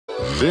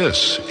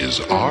This is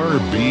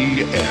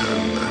RBN,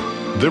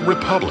 the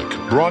Republic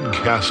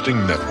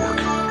Broadcasting Network.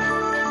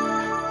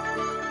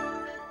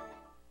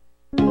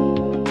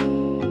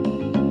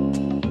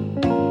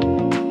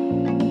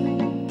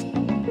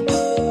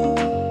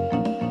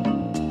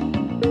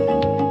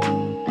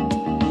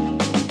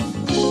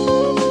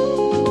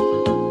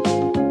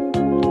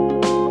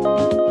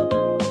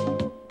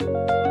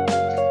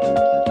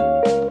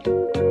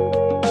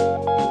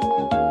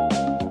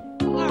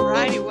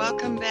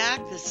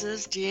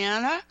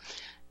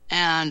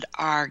 And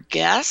our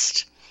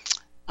guest,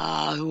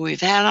 who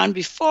we've had on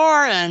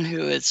before and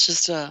who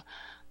has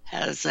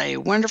a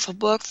wonderful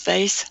book,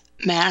 Face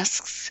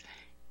Masks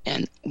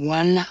in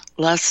One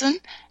Lesson,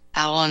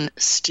 Alan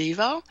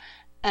Stevo.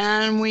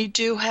 And we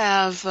do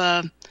have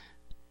a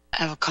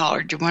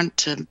caller. Do you want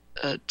to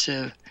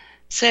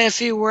say a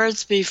few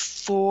words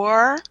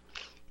before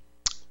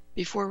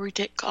we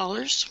take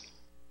callers?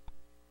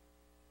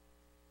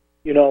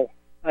 You know,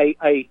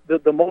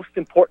 the most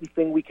important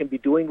thing we can be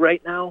doing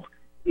right now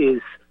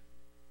is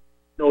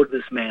no to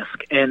this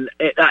mask. And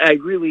I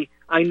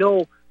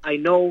know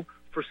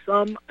for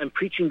some I'm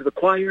preaching to the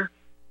choir,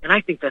 and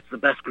I think that's the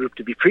best group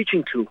to be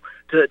preaching to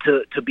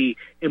be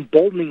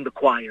emboldening the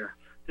choir,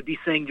 to be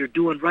saying you're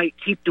doing right,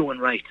 keep doing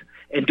right,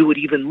 and do it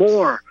even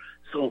more.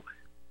 So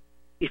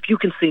if you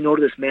can say no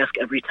to this mask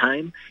every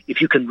time,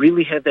 if you can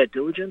really have that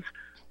diligence,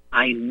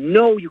 I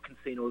know you can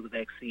say no to the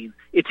vaccine.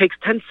 It takes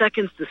 10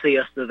 seconds to say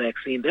yes to the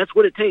vaccine. That's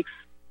what it takes.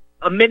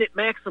 A minute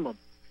maximum.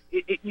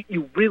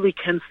 You really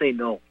can say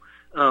no.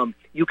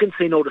 You can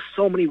say no to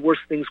so many worse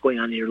things going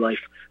on in your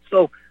life.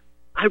 So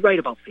I write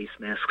about face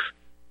masks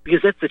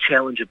because that's the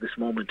challenge of this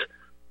moment.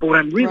 But what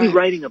I'm really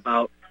writing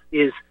about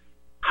is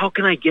how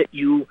can I get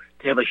you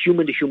to have a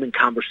human-to-human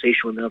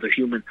conversation with another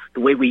human the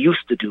way we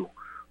used to do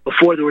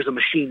before there was a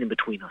machine in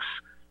between us?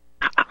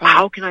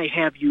 How can I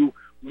have you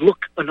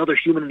look another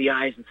human in the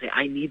eyes and say,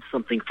 I need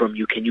something from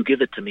you. Can you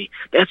give it to me?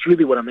 That's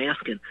really what I'm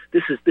asking.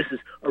 This is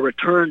a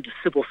return to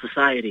civil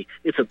society.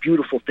 It's a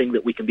beautiful thing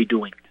that we can be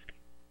doing.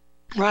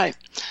 Right.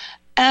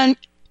 And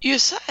you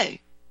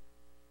say,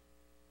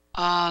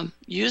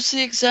 use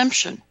the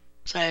exemption.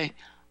 Say,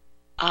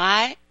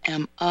 I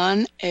am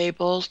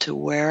unable to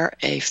wear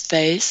a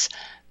face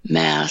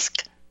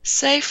mask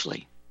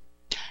safely.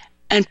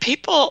 And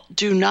people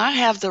do not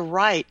have the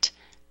right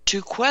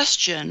to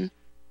question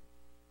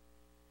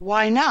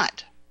why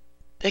not?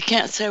 They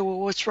can't say,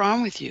 well, what's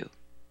wrong with you?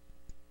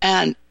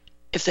 And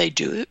if they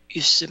do, you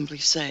simply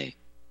say,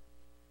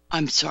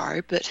 I'm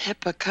sorry, but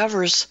HIPAA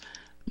covers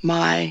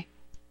my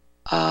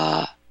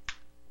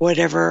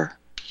whatever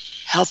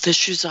health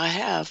issues I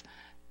have,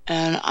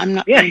 and I'm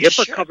not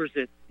HIPAA covers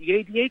it. The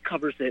ADA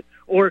covers it.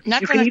 Or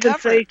not you can even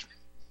say, it's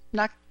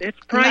private.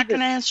 I'm not going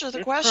to answer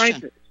the question.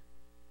 Private.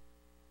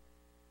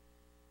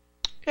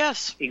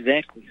 Yes.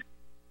 Exactly.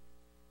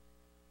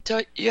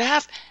 So you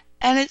have...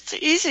 And it's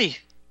easy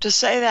to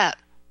say that.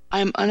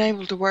 I'm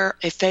unable to wear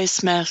a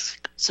face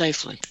mask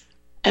safely.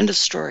 End of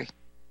story.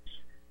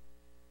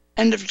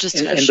 End of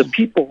discussion. And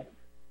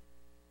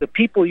the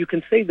people you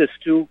can say this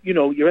to, you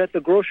know, you're at the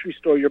grocery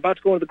store, you're about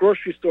to go into the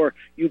grocery store,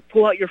 you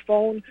pull out your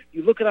phone,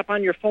 you look it up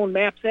on your phone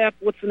Maps app,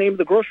 what's the name of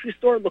the grocery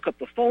store, look up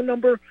the phone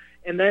number,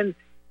 and then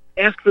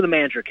ask for the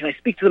manager. Can I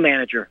speak to the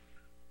manager?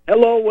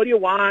 Hello, what do you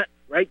want?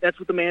 Right? That's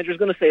what the manager's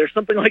going to say, or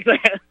something like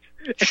that.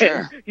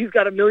 Sure. He's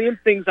got a million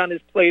things on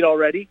his plate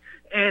already.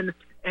 And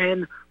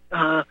you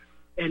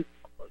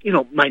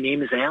know, my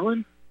name is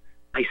Alan.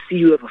 I see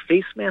you have a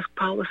face mask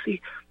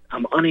policy.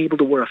 I'm unable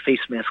to wear a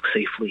face mask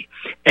safely.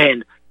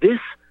 And this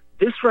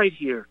right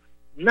here,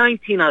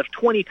 19 out of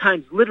 20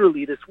 times,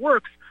 literally, this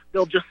works.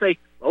 They'll just say,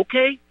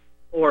 okay,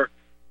 or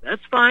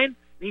that's fine.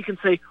 And you can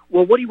say,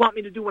 well, what do you want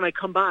me to do when I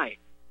come by?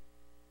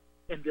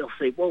 And they'll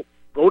say, well,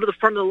 go to the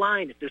front of the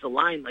line if there's a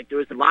line like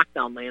there is in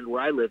lockdown land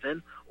where I live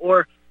in.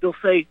 Or they'll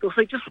say,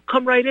 just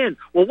come right in.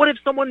 Well, what if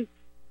someone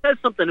says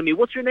something to me?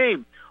 What's your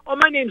name? Oh,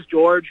 my name's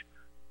George.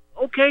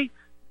 Okay.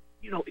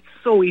 You know, it's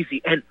so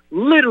easy. And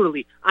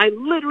I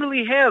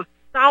literally have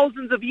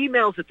thousands of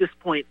emails at this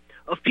point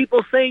of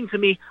people saying to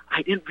me,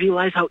 I didn't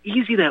realize how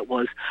easy that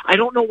was. I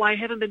don't know why I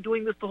haven't been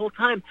doing this the whole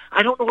time.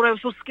 I don't know what I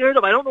was so scared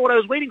of. I don't know what I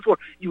was waiting for.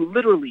 You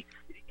literally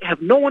have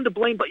no one to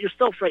blame but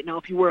yourself right now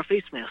if you wear a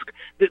face mask.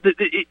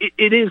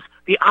 It is,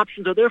 the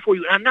options are there for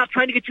you. And I'm not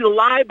trying to get you to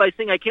lie by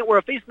saying I can't wear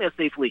a face mask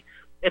safely.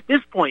 At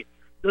this point,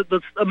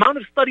 the amount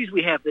of studies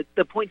we have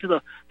that point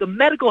to the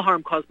medical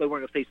harm caused by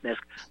wearing a face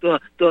mask,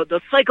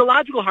 the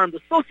psychological harm, the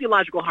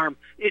sociological harm,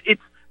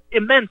 it's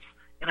immense.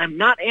 And I'm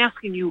not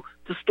asking you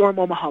to storm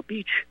Omaha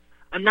Beach.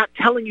 I'm not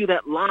telling you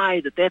that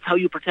lie that that's how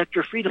you protect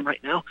your freedom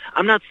right now.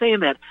 I'm not saying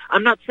that.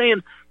 I'm not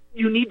saying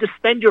you need to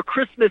spend your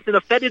Christmas in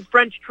a fetid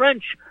French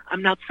trench.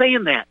 I'm not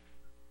saying that.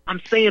 I'm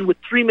saying with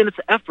 3 minutes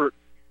of effort,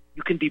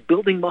 you can be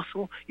building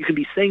muscle. You can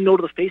be saying no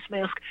to the face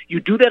mask. You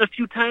do that a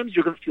few times,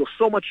 you're going to feel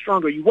so much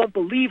stronger. You won't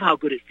believe how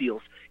good it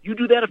feels. You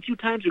do that a few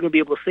times, you're going to be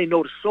able to say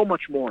no to so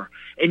much more.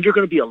 And you're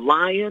going to be a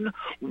lion,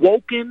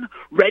 woken,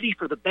 ready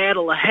for the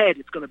battle ahead.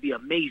 It's going to be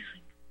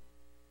amazing.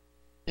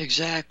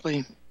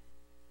 Exactly.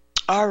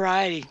 All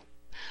righty.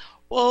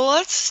 Well,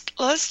 let's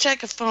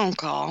take a phone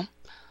call.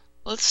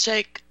 Let's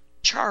take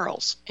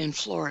Charles in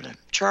Florida.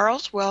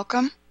 Charles,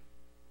 welcome.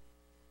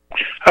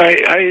 Hi,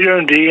 how you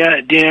doing,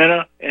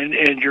 Deanna,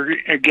 and your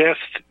guest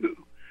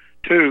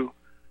too?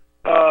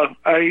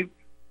 I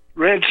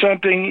read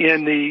something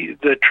in the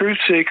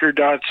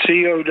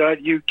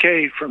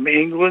truthseeker.co.uk from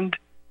England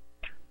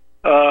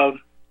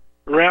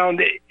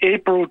around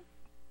April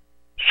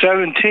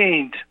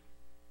 17th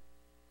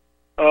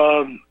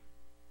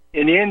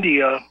in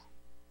India.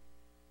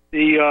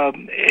 The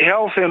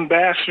health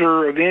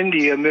ambassador of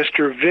India,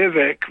 Mr.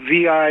 Vivek,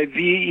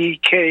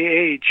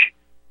 Vivekh,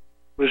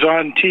 was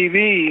on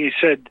TV. He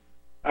said,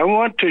 I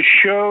want to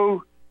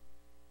show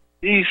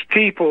these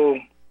people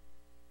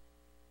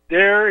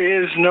there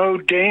is no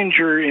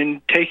danger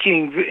in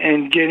taking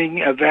and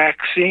getting a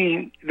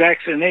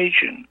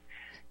vaccination.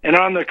 And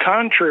on the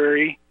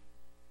contrary,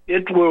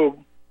 it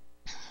will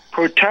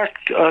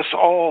protect us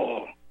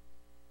all.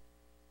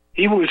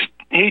 He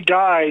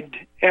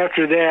died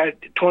after that,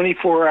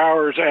 24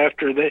 hours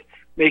after that,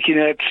 making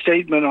that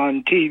statement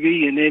on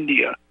TV in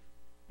India.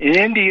 In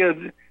India,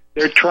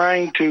 they're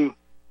trying to,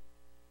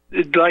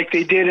 like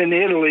they did in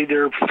Italy,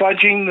 they're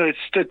fudging the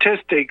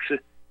statistics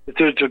that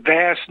there's a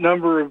vast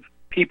number of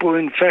people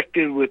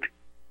infected with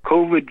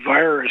COVID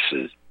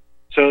viruses.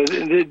 So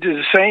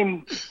the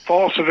same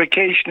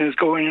falsification is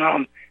going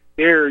on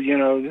there, you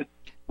know.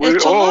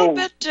 It's a little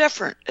bit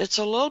different. It's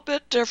a little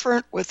bit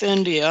different with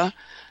India,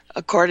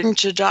 according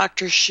to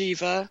Dr.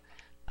 Shiva.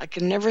 I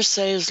can never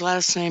say his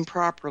last name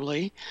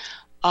properly,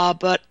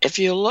 but if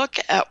you look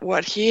at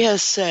what he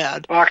has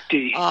said,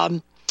 Bhakti.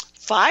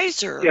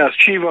 Pfizer. Yeah,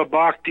 Shiva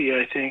Bhakti,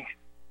 I think.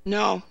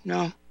 No.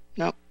 Bhakti.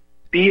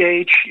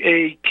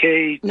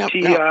 No.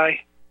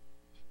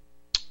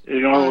 You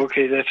know,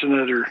 okay, that's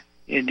another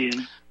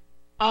Indian.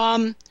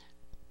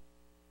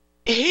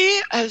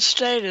 He has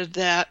stated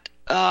that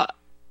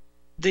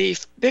the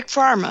Big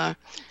Pharma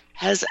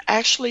has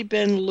actually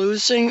been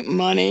losing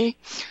money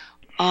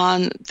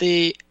on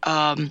the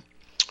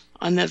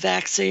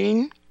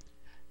vaccine,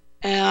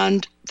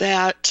 and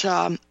that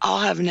I'll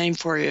have a name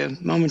for you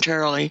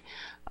momentarily.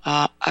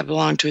 I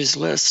belong to his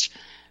list,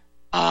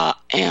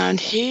 and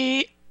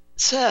he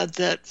said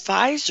that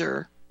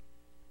Pfizer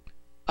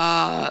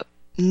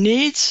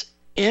needs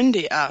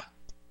India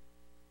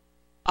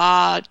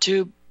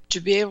to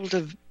be able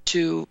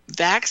to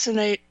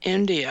vaccinate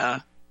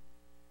India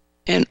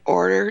in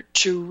order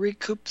to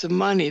recoup the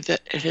money that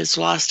it has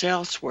lost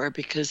elsewhere,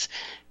 because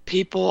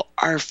people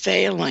are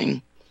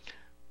failing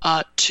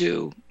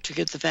to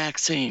get the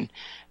vaccine.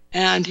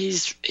 And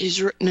he's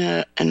written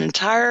an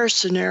entire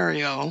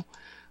scenario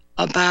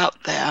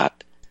about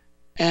that,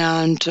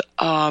 and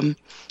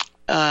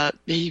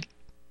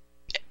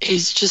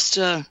he's just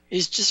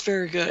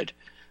very good.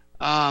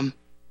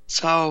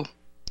 So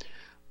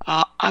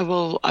I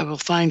will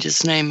find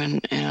his name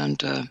and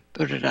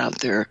put it out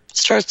there. It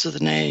starts with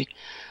an A,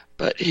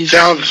 but he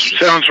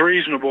sounds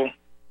reasonable.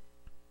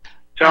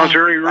 Sounds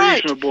very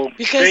reasonable. Right,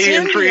 because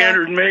India,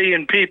 300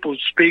 million people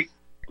speak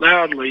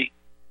loudly.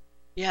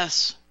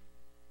 Yes.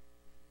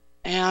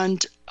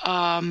 And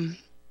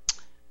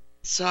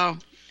so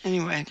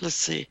anyway, let's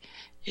see.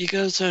 He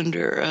goes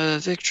under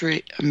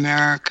Victory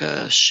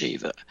America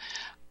Shiva.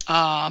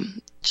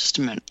 Just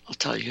a minute, I'll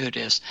tell you who it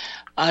is.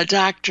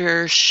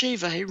 Dr.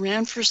 Shiva, he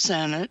ran for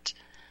Senate,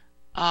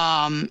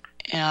 and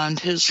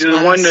his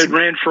the one that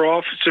ran for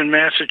office in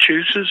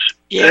Massachusetts?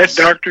 Yes.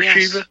 That Dr.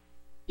 Shiva?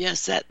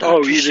 Yes, that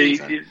Dr.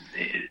 Shiva. He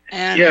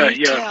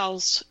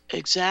tells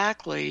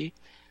exactly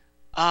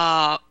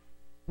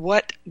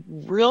what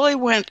really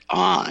went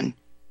on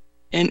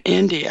in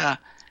India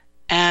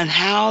and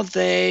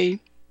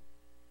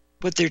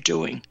what they're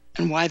doing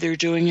and why they're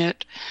doing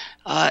it.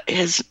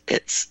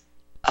 It's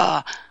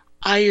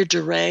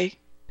Ayyadurai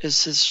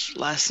is his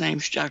last name,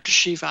 Dr.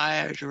 Shiva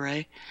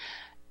Ayyadurai.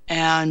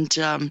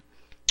 And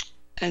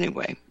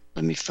anyway,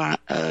 let me find.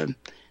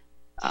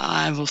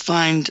 I will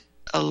find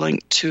a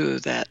link to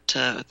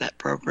that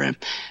program.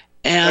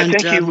 And I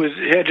think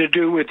he had to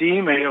do with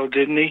email,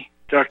 didn't he,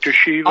 Dr.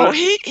 Shiva? Oh,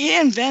 he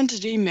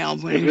invented email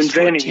when he was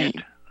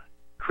 14.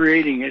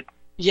 Creating it.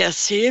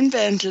 Yes, he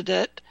invented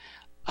it.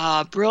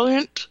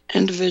 Brilliant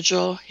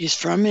individual. He's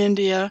from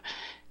India.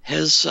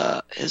 His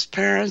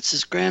parents,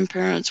 his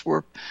grandparents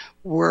were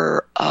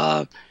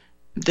the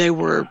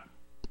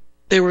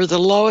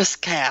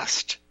lowest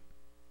caste,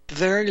 the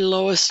very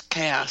lowest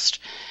caste.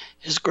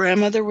 His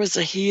grandmother was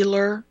a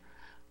healer.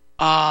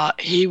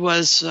 He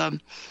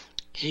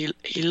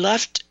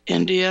left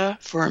India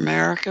for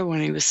America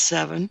when he was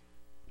 7,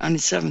 on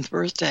his 7th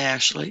birthday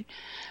actually.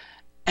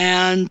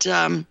 And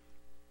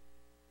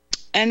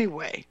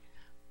anyway,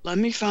 let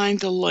me find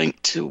the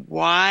link to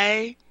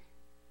why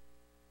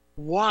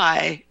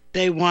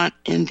they want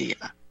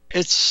India.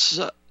 It's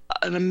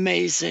an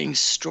amazing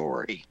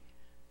story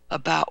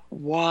about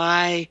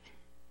why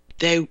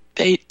they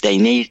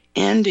need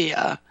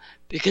India,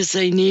 because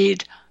they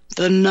need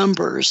the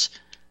numbers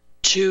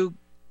to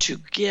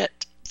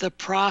get the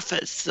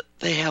profits that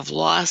they have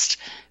lost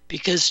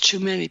because too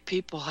many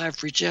people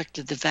have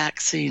rejected the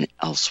vaccine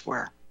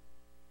elsewhere.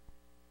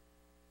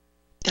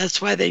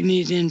 That's why they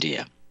need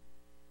India.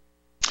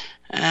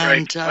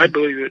 Right. I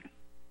believe it.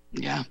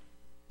 Yeah.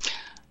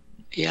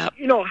 Yeah.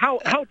 You know how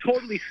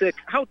totally sick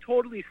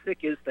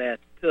is that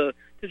to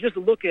just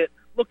look at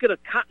a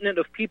continent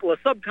of people, a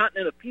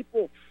subcontinent of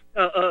people,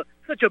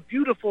 such a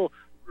beautiful,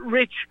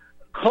 rich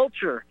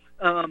culture,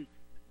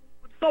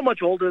 so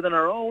much older than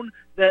our own,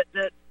 that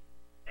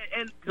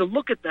and to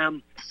look at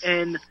them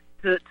and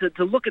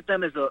to look at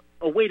them as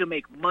a way to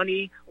make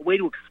money, a way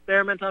to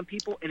experiment on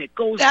people, and it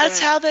goes. That's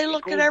back, how they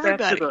look at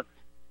everybody.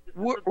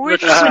 We're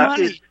just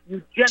money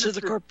to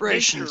the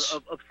corporations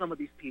of some of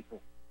these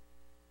people.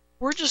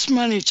 We're just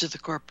money to the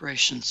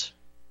corporations.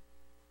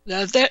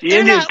 Now, the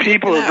Indian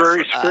people are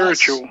very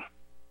spiritual.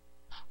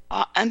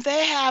 And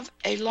they have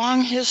a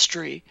long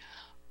history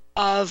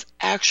of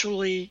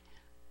actually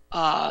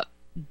of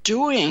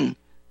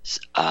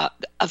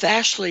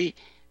actually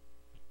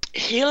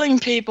healing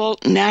people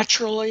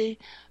naturally,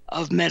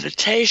 of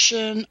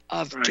meditation,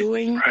 of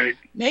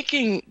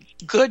making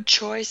good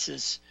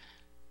choices.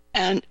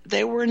 And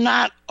they were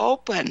not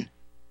open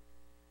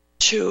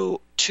to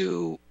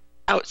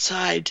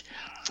outside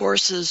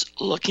forces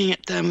looking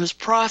at them as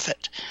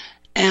profit.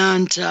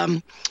 And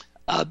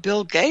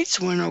Bill Gates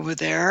went over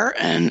there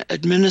and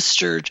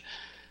administered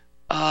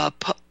the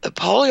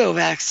polio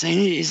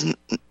vaccine.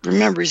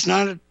 Remember, he's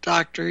not a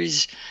doctor.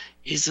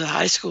 He's a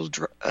high school,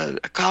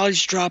 a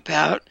college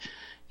dropout.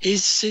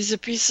 He's a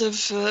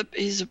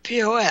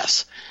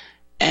POS.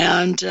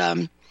 And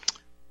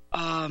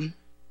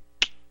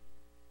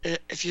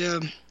if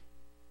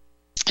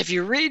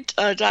you read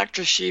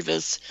Dr.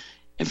 Shiva's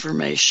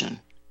information,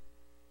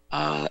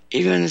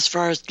 even as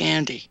far as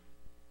Gandhi,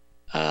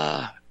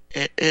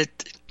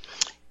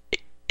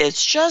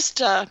 it's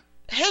just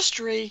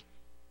history,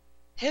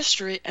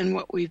 and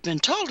what we've been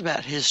told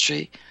about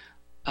history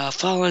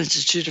fall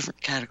into two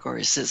different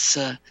categories. It's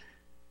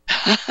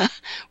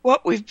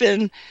what we've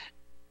been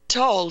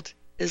told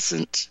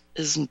isn't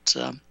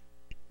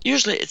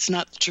usually it's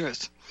not the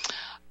truth.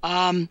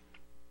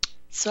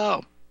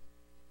 So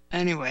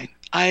anyway,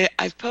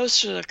 I've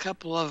posted a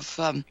couple of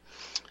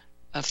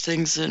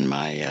things in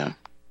my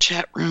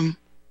chat room,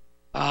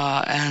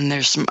 and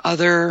there's some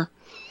other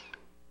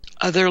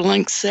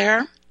links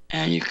there,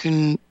 and you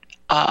can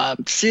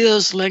see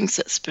those links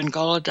at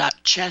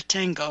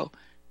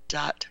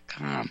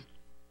spingola.chatango.com.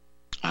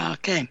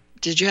 Okay,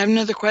 did you have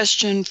another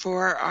question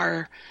for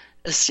our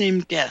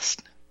esteemed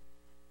guest?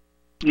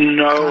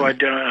 No, I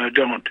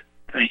don't.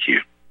 Thank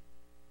you.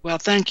 Well,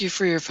 thank you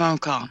for your phone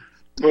call.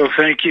 Well,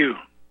 thank you,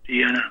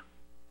 Deanna.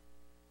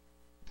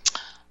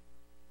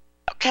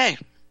 Okay.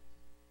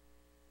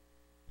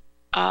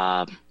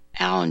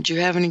 Alan, do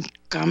you have any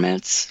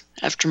comments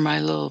after my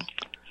little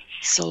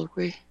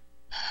soliloquy?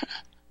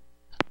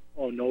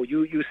 Oh no,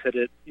 you said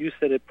it. You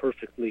said it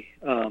perfectly.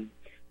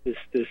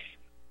 This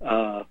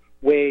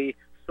way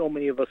so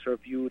many of us are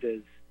viewed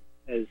as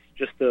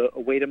just a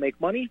way to make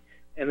money,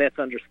 and that's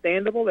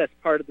understandable. That's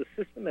part of the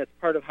system. That's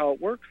part of how it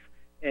works.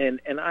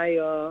 And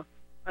I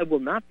will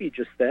not be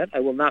just that. I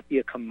will not be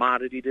a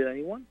commodity to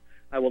anyone.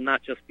 I will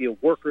not just be a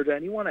worker to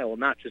anyone. I will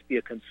not just be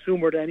a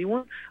consumer to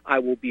anyone. I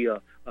will be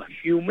a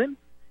human,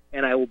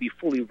 and I will be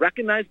fully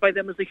recognized by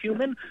them as a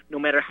human, no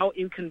matter how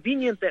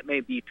inconvenient that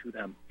may be to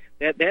them.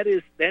 That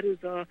is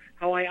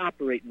how I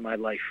operate in my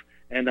life,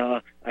 and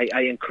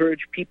I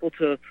encourage people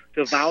to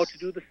vow to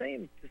do the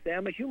same. To say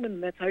I'm a human,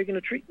 and that's how you're going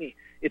to treat me.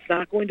 It's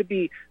not going to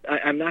be.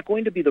 I'm not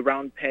going to be the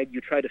round peg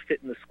you try to fit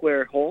in the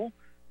square hole.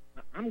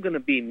 I'm going to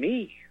be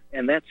me,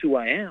 and that's who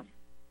I am.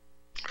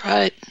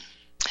 Right.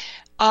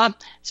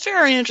 It's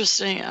very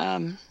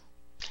interesting.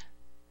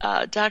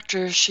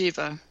 Dr.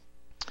 Shiva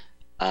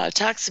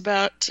talks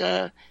about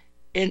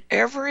in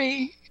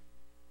every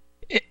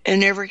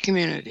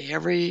community,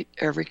 every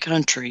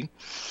country,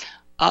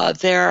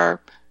 there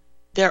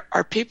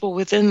are people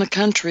within the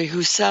country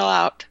who sell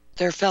out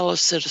their fellow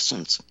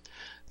citizens.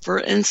 For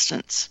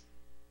instance,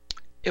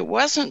 it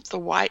wasn't the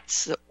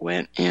whites that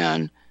went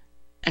in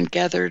and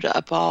gathered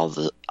up all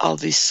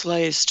these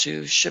slaves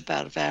to ship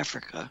out of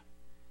Africa.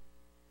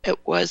 It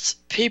was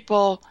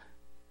people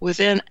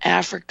within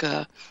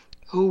Africa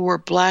who were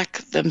black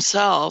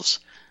themselves,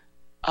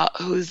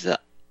 who the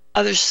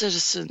other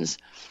citizens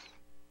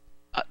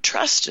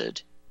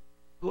trusted,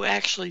 who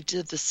actually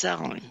did the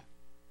selling.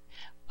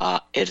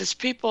 It is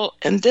people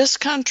in this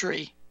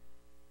country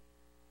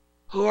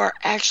who are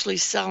actually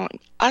selling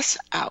us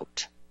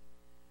out.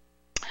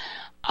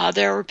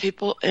 There were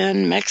people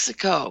in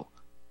Mexico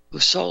who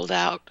sold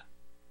out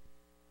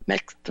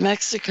the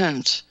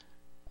Mexicans.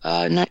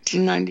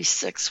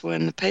 1996,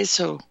 when the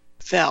peso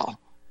fell.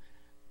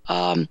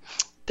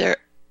 They're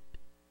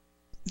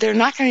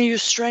not going to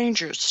use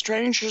strangers.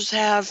 Strangers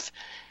have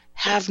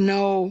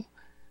no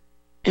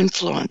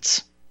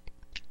influence.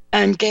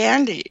 And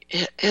Gandhi,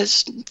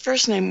 his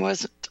first name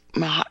wasn't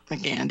Mahatma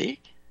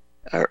Gandhi,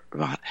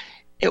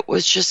 it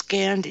was just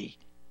Gandhi.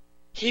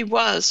 He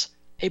was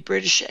a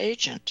British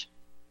agent.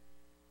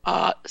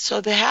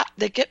 So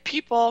they get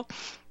people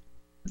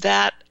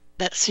that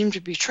seem to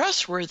be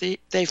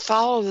trustworthy. They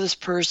follow this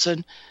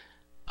person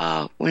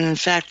when in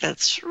fact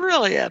that's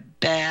really a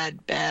bad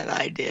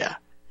idea.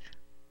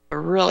 A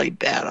really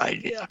bad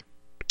idea.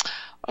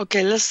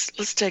 Okay,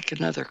 let's take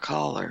another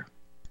caller.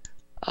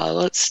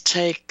 Let's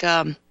take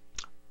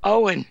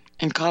Owen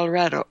in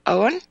Colorado.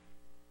 Owen?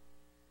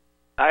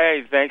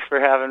 Hi, thanks for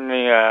having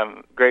me.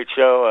 Great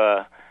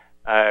show.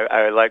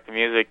 I like the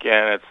music,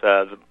 and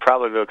it's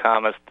probably the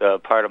calmest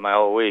part of my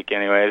whole week.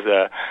 Anyways,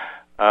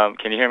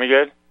 can you hear me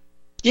good?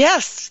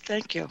 Yes,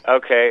 thank you.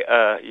 Okay,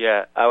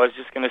 yeah. I was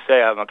just going to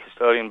say I'm a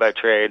custodian by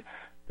trade.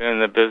 Been in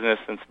the business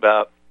since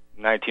about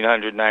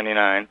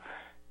 1999,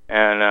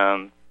 and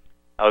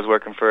I was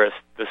working for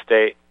the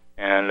state,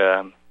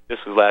 and this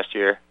was last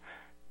year.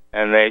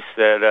 And they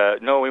said,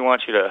 no, we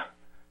want you to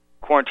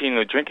quarantine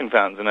the drinking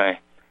fountains. And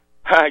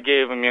I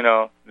gave them,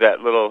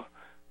 that little,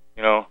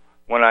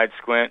 one-eyed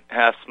squint,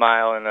 half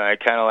smile, and I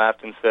kind of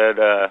laughed and said,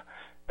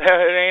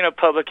 it ain't a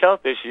public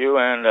health issue.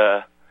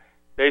 And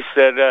they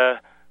said,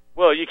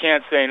 well, you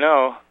can't say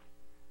no.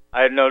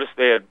 I had noticed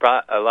they had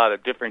brought a lot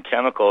of different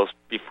chemicals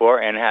before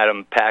and had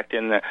them packed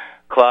in the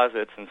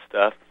closets and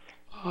stuff.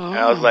 Oh. And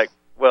I was like,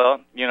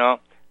 well,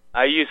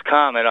 I use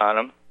Comet on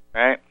them,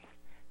 right?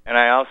 And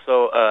I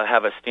also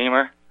have a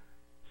steamer,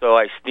 so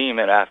I steam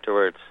it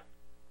afterwards.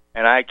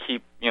 And I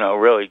keep,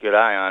 really good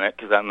eye on it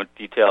because I'm a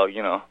detail,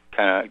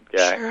 kind of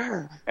guy.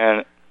 Sure.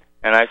 And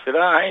I said,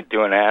 I ain't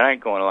doing that. I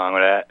ain't going along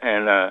with that.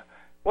 And,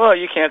 well,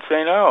 you can't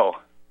say no.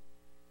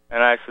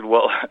 And I said,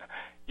 well,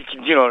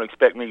 you don't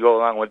expect me to go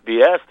along with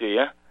BS, do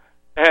you?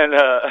 And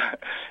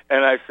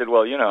I said,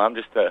 well, I'm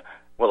just I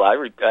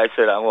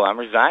said, well, I'm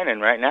resigning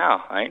right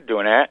now. I ain't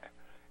doing that.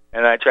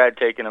 And I tried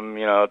taking them,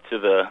 to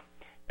the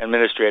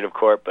administrative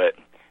court, but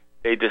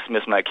they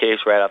dismissed my case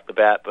right off the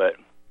bat. But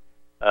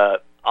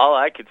all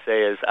I could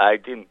say is I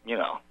didn't,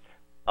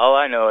 all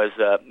I know is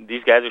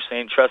these guys are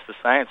saying trust the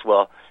science.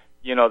 Well,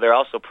 they're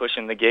also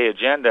pushing the gay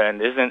agenda,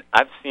 and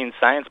I've seen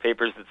science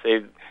papers that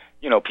say,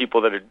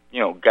 people that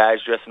are, guys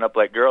dressing up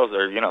like girls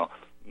are,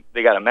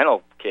 they got a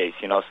mental case,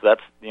 so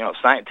that's,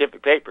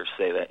 scientific papers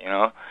say that,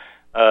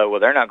 well,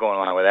 they're not going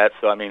along with that.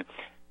 So, I mean,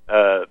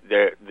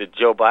 the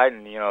Joe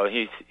Biden,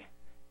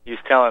 he's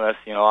telling us,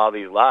 all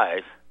these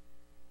lies.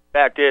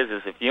 Fact is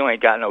if you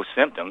ain't got no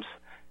symptoms,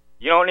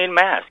 you don't need a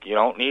mask. You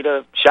don't need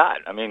a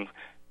shot. I mean,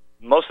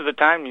 most of the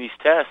time these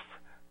tests,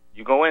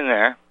 you go in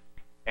there,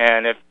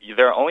 and if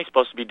they're only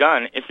supposed to be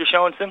done if you're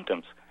showing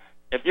symptoms.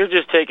 If you're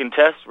just taking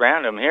tests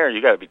random here,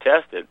 you got to be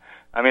tested.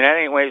 I mean, that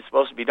ain't the way it's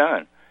supposed to be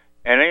done.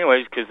 And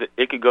anyways, because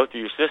it could go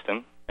through your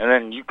system, and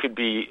then you could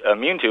be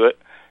immune to it,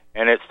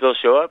 and it still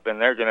show up,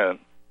 and they're going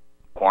to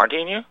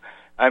quarantine you.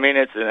 I mean,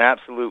 it's an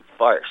absolute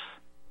farce.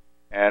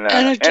 And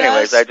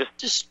anyways,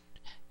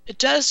 it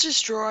does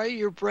destroy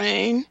your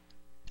brain,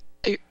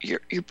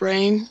 your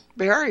brain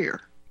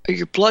barrier, or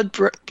your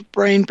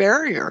blood-brain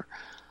barrier,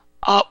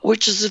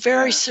 which is a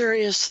very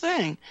serious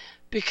thing,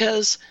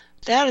 because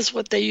that is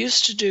what they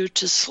used to do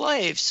to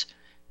slaves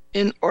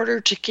in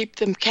order to keep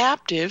them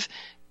captive,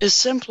 is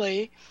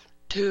simply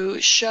to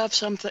shove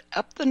something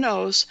up the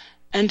nose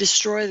and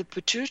destroy the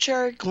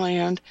pituitary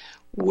gland,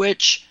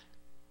 which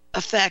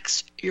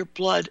affects your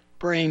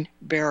blood-brain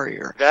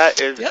barrier.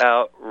 That is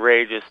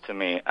outrageous to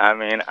me. I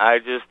mean,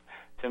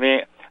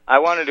 I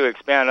wanted to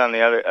expand on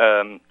the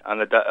other, on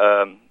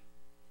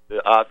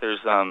the author's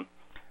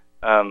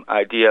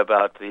idea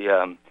about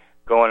the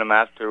going them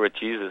after with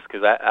Jesus,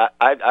 because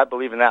I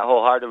believe in that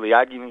wholeheartedly.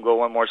 I'd even go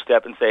one more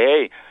step and say,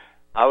 hey,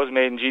 I was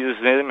made in Jesus'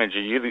 image.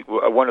 Are you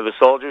one of the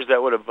soldiers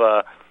that would have,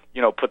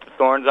 put the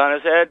thorns on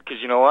his head?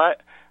 Because you know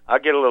what? I'll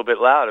get a little bit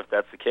loud if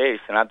that's the case,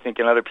 and I'm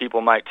thinking other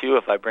people might too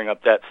if I bring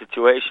up that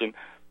situation.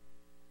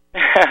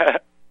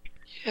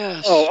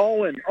 Yes.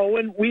 Oh,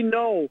 Owen, we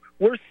know.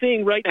 We're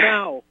seeing right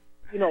now,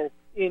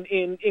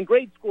 in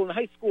grade school and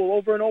high school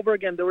over and over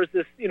again, there was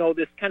this,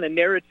 this kind of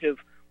narrative.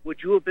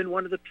 Would you have been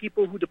one of the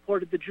people who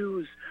deported the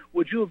Jews?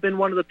 Would you have been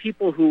one of the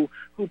people who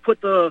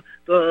put the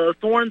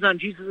thorns on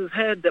Jesus'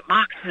 head that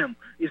mocked him?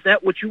 Is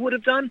that what you would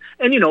have done?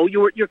 And,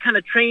 you're kind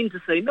of trained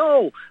to say,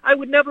 no, I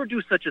would never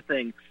do such a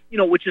thing,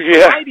 which is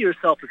lie to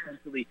yourself,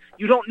 essentially.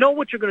 You don't know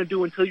what you're going to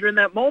do until you're in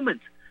that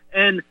moment.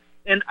 And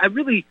I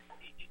really,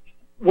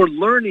 we're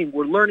learning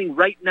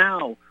right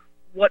now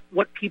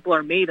what people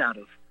are made out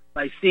of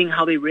by seeing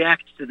how they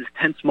react to this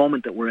tense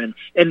moment that we're in.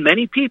 And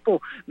many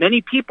people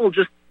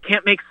just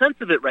can't make sense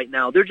of it right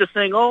now. They're just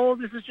saying, oh,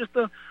 this is just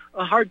a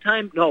hard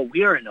time. No,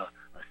 we are in a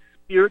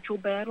spiritual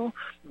battle.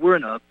 We're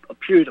in a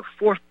period of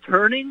fourth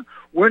turning.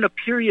 We're in a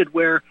period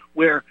where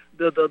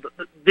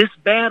this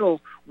battle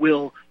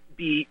will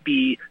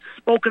be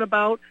spoken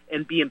about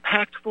and be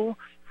impactful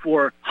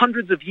for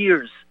hundreds of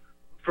years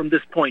from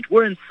this point.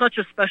 We're in such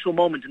a special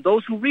moment, and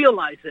those who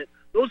realize it,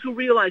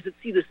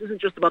 see, this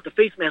isn't just about the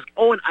face mask.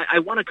 Oh, and I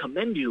want to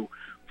commend you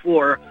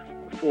for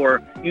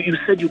you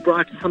said you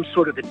brought it to some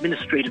sort of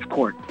administrative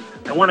court.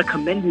 I want to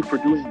commend you for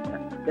doing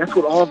that. That's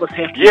what all of us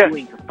have to be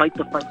doing, to fight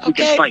the fight we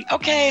can fight.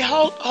 Okay,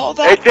 hold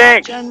that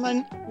thought,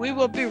 gentlemen. We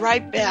will be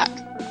right back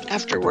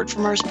after a word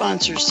from our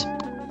sponsors.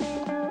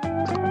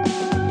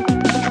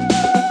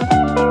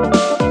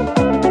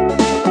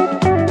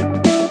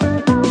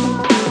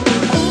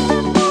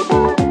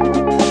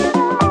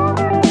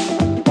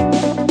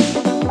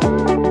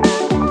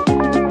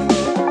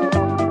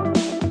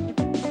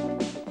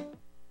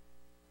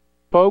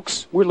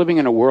 Folks, we're living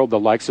in a world the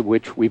likes of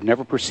which we've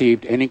never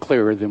perceived any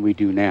clearer than we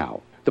do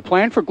now. The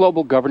plan for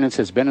global governance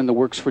has been in the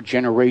works for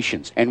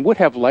generations and would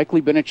have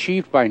likely been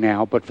achieved by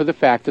now but for the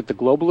fact that the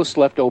globalists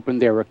left open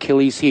their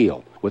Achilles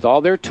heel. With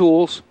all their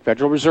tools,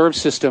 Federal Reserve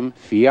System,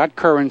 fiat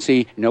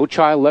currency, no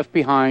child left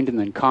behind, and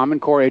then Common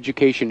Core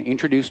education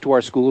introduced to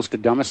our schools to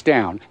dumb us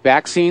down,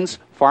 vaccines,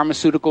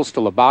 pharmaceuticals to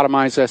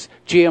lobotomize us,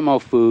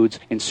 GMO foods,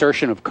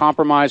 insertion of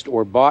compromised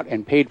or bought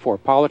and paid for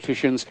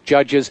politicians,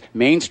 judges,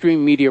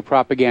 mainstream media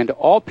propaganda,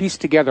 all pieced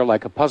together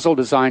like a puzzle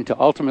designed to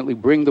ultimately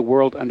bring the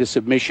world under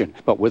submission.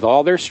 But with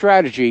all their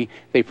strategy,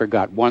 they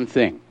forgot one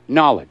thing: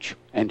 knowledge.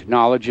 And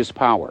knowledge is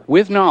power.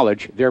 With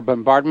knowledge, their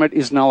bombardment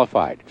is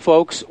nullified.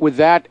 Folks, with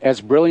that, as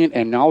brilliant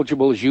and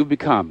knowledgeable as you've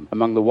become,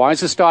 among the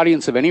wisest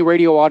audience of any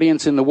radio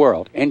audience in the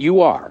world, and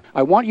you are,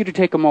 I want you to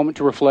take a moment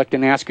to reflect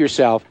and ask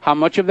yourself, how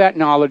much of that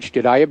knowledge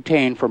did I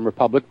obtain from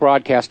Republic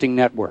Broadcasting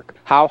Network?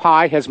 How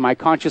high has my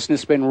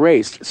consciousness been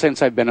raised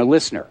since I've been a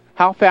listener?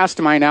 How fast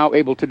am I now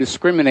able to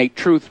discriminate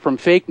truth from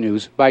fake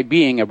news by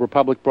being a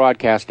Republic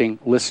Broadcasting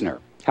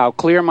listener? How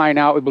clear am I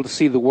now able to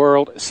see the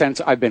world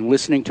since I've been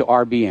listening to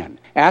RBN?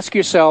 Ask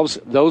yourselves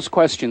those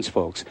questions,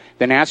 folks.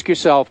 Then ask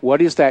yourself,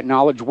 what is that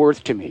knowledge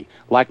worth to me?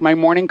 Like my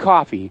morning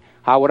coffee,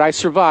 how would I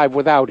survive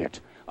without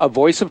it? A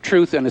voice of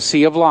truth in a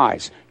sea of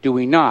lies. Do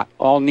we not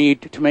all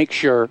need to make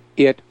sure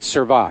it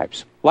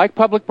survives? Like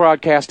public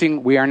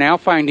broadcasting, we are now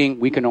finding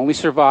we can only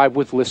survive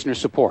with listener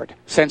support.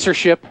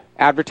 Censorship,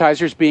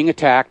 advertisers being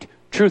attacked,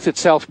 truth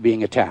itself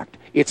being attacked.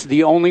 It's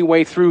the only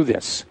way through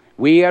this.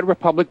 We at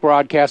Republic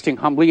Broadcasting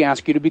humbly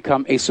ask you to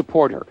become a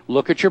supporter.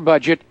 Look at your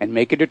budget and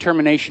make a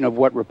determination of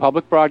what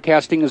Republic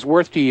Broadcasting is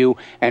worth to you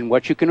and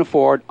what you can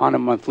afford on a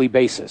monthly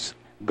basis.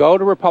 Go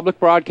to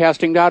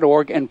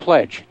republicbroadcasting.org and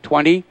pledge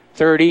 $20,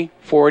 $30,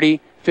 $40,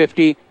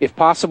 $50, if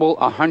possible,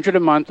 $100 a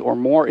month or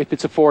more if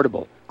it's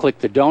affordable. Click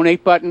the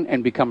donate button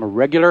and become a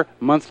regular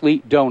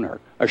monthly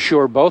donor.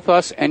 Assure both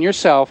us and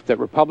yourself that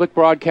Republic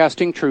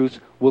Broadcasting truth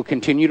will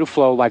continue to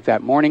flow like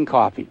that morning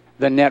coffee.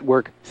 The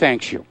network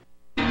thanks you.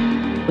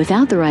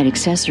 Without the right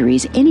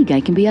accessories, any guy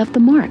can be off the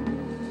mark.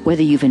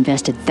 Whether you've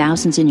invested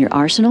thousands in your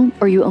arsenal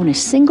or you own a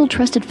single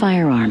trusted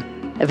firearm,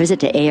 a visit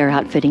to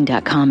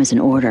AROutfitting.com is in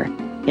order.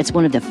 It's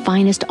one of the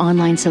finest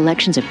online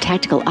selections of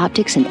tactical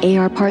optics and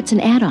AR parts and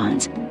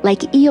add-ons, like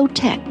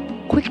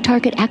EOTech, quick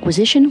target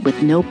acquisition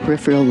with no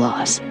peripheral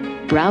loss.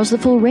 Browse the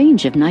full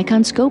range of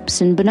Nikon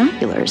scopes and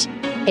binoculars.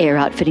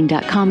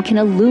 AROutfitting.com can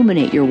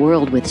illuminate your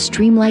world with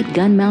Streamlight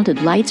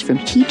gun-mounted lights from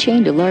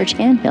keychain to large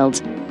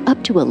handhelds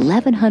up to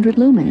 1,100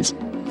 lumens.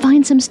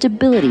 Find some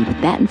stability with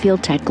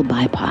Battenfield tactical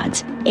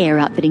bipods.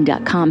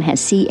 AROutfitting.com has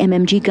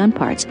CMMG gun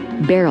parts,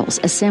 barrels,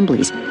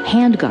 assemblies,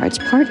 handguards,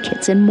 part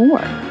kits, and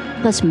more.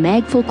 Plus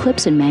mag-full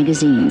clips and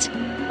magazines.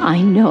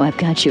 I know I've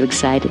got you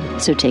excited,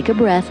 so take a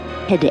breath.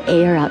 Head to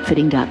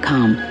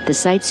AROutfitting.com. The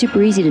site's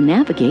super easy to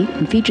navigate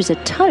and features a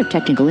ton of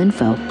technical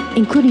info,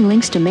 including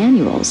links to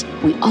manuals.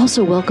 We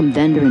also welcome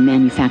vendor and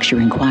manufacturer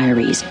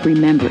inquiries.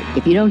 Remember,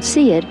 if you don't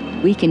see it,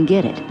 we can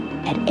get it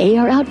at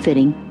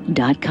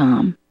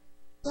AROutfitting.com.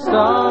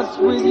 Starts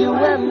with you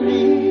and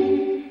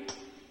me.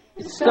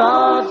 It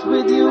starts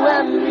with you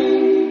and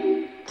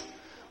me.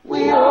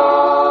 We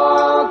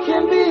all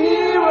can be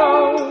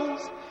heroes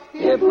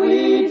if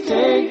we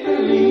take the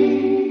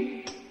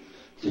lead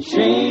to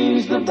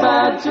change the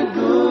bad to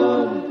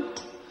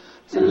good,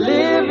 to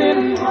live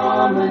in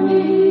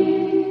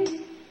harmony.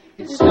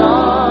 It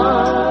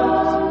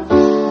starts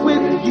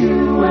with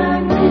you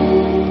and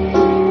me.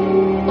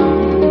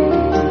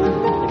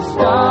 It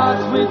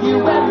starts with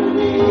you and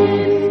me.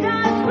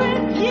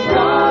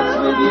 Starts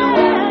with you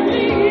and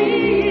me.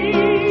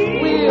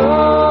 We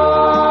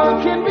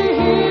all can be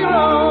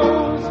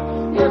heroes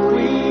if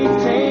we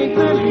take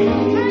the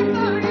lead.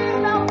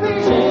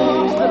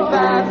 Change the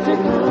bad to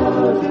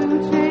good,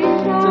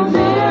 to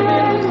live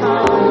in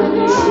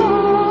harmony.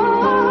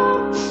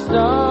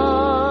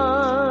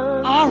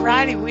 Start. All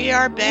righty, we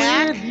are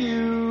back. With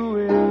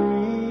you and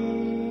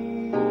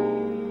me.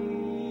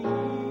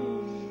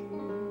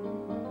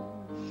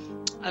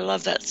 I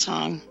love that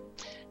song.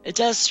 It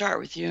does start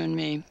with you and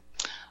me.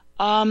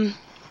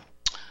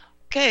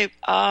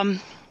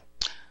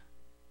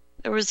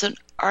 There was an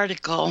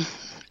article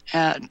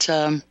at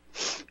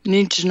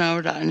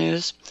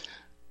needtoknow.news.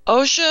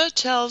 OSHA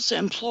tells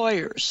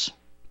employers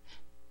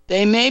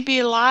they may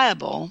be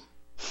liable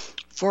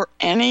for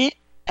any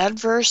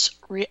adverse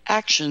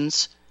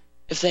reactions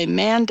if they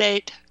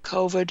mandate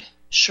COVID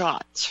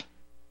shots.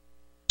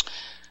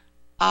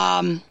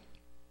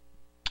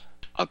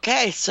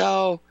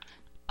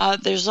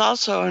 There's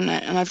also, and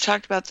I've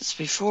talked about this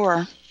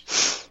before,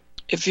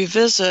 if you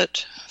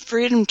visit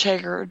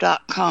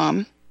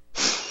freedomtaker.com,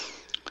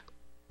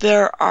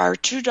 there are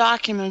 2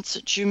 documents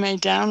that you may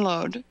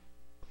download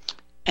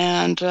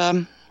and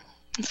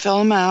fill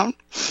them out.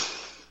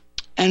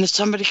 And if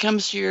somebody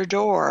comes to your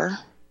door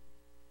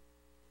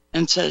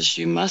and says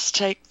you must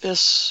take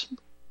this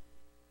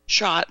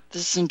shot,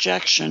 this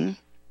injection,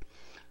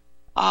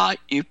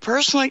 you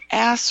personally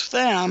ask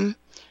them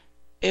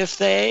if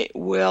they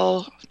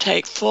will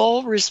take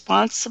full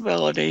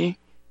responsibility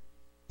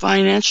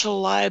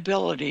financial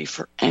liability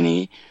for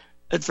any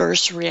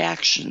adverse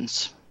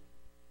reactions.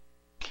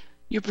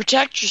 You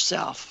protect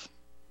yourself.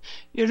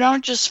 You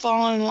don't just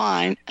fall in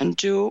line and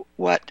do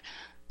what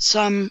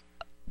some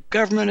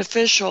government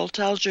official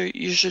tells you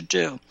you should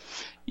do.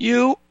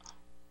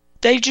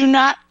 They do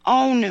not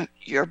own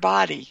your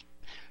body.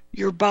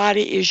 Your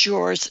body is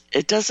yours.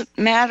 It doesn't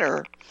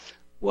matter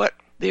what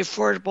the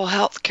Affordable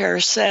Health Care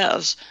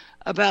says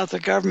about the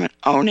government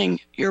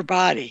owning your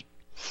body.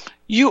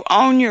 You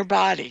own your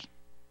body.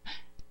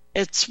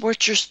 It's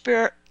what your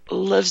spirit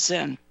lives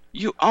in.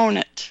 You own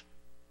it.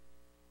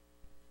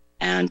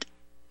 And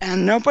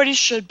nobody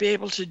should be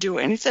able to do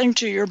anything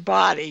to your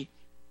body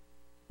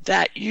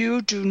that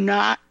you do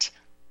not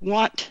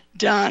want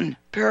done,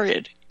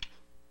 period.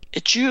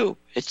 It's you.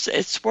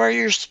 It's where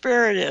your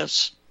spirit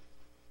is.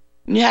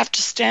 And you have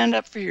to stand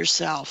up for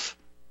yourself.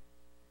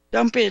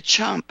 Don't be a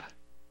chump.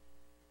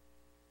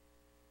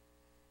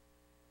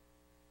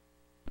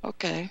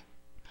 Okay.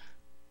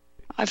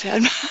 I've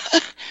had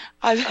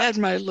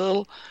my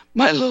little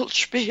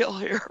spiel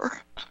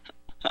here.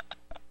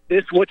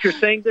 This, what you're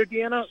saying there,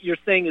 Deanna,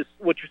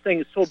 what you're saying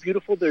is so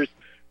beautiful. There's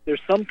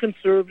some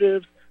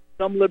conservatives,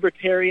 some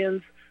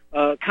libertarians,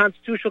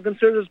 constitutional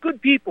conservatives,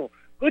 good people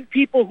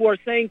who are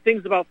saying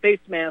things about face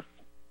masks,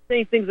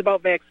 saying things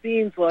about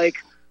vaccines like,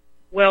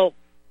 well,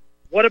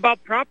 what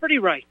about property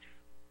rights?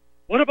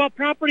 What about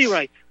property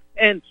rights?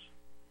 And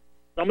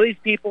some of these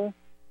people,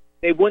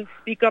 they wouldn't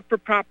speak up for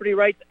property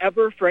rights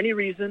ever for any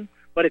reason,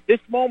 but at this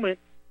moment,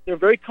 they're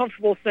very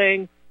comfortable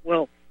saying,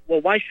 well,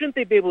 why shouldn't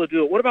they be able to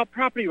do it? What about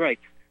property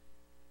rights?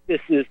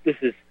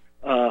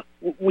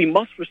 We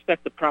must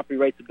respect the property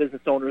rights of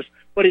business owners,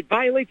 but it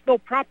violates no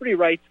property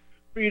rights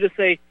for you to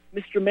say,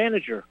 Mr.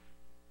 Manager,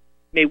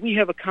 may we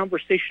have a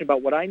conversation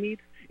about what I need?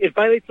 It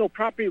violates no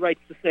property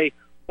rights to say,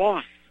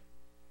 boss,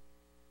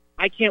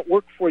 I can't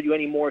work for you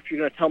anymore if you're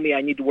going to tell me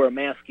I need to wear a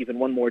mask even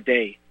one more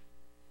day.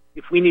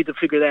 If we need to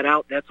figure that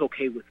out, that's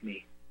okay with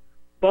me.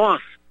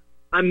 Boss,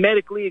 I'm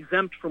medically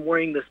exempt from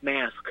wearing this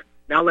mask.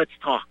 Now let's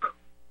talk.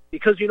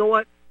 Because you know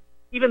what?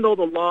 Even though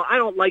the law, I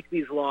don't like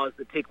these laws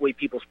that take away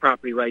people's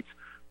property rights,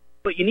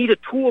 but you need a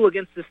tool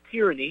against this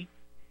tyranny.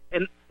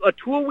 And a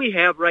tool we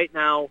have right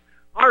now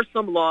are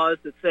some laws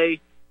that say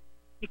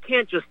you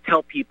can't just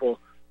tell people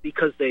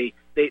because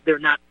they're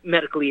not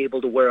medically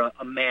able to wear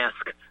a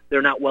mask.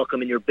 They're not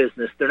welcome in your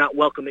business. They're not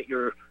welcome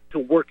to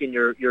work in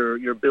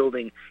your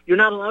building. You're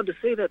not allowed to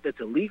say that. That's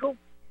illegal,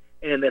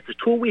 and that's a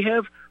tool we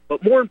have.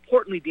 But more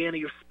importantly, Deanna,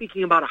 you're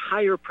speaking about a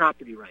higher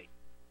property right.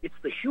 It's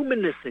the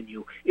humanness in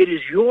you. It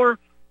is your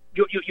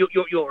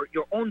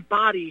own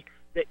body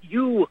that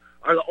you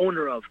are the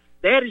owner of.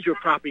 That is your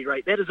property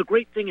right. That is a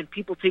great thing, and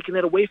people taking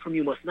that away from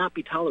you must not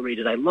be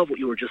tolerated. I love what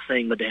you were just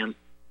saying, Madame.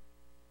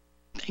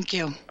 Thank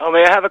you. Oh,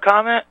 may I have a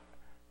comment?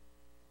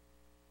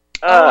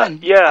 Owen,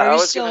 yeah, are I you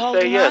was still going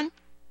to say holding yes. on?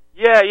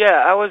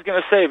 Yeah, I was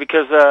going to say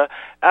because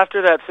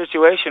after that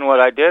situation, what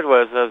I did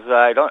was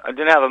I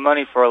didn't have the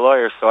money for a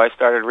lawyer, so I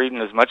started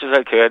reading as much as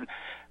I could.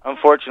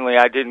 Unfortunately,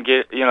 I didn't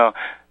get to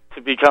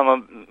become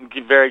a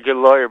very good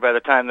lawyer by the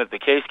time that the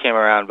case came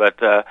around.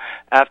 But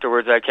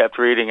afterwards, I kept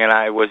reading, and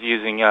I was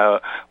using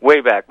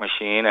Wayback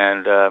Machine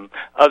and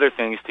other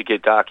things to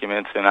get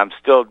documents, and I'm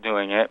still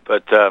doing it.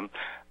 But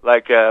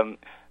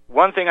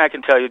one thing I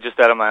can tell you just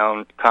out of my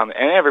own comment,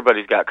 and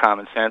everybody's got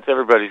common sense,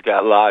 everybody's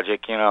got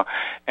logic, and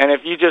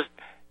if you just,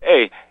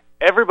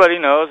 everybody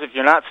knows if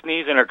you're not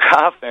sneezing or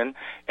coughing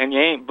and you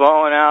ain't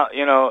blowing out,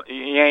 you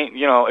ain't,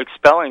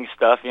 expelling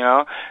stuff,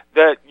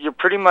 that you're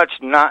pretty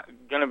much not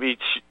going to be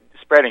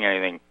spreading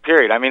anything,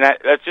 period. I mean,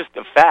 that's just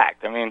a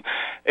fact. I mean,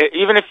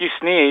 even if you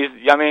sneeze,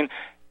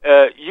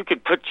 you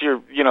could put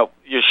your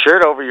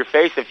shirt over your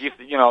face if you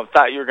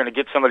thought you were going to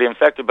get somebody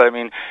infected, but I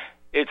mean,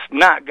 it's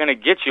not going to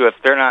get you if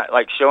they're not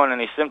showing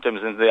any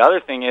symptoms. And the other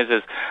thing is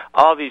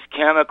all these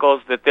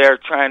chemicals that they're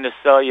trying to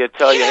tell you,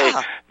 hey,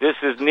 this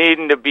is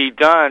needing to be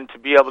done to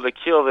be able to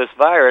kill this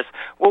virus.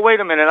 Well, wait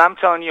a minute. I'm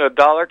telling you,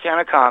 $1 can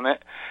of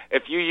Comet.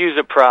 If you use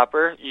it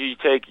proper, you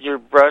take your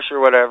brush or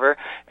whatever,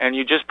 and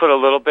you just put a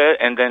little bit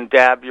and then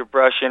dab your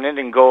brush in it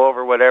and go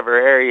over whatever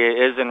area it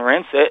is and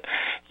rinse it,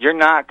 you're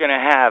not going to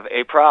have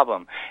a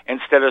problem.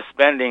 Instead of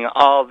spending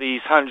all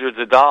these hundreds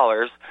of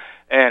dollars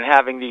and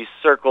having these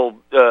circled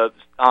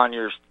on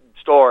your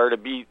store to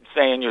be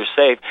saying you're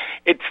safe,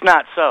 it's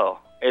not so.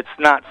 It's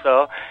not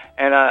so.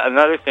 And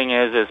another thing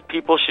is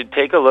people should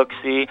take a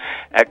look-see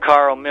at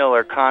Carl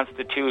Miller,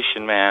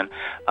 Constitution, man.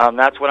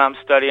 That's what I'm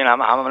studying. I'm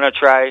going to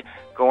try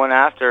going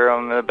after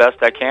them the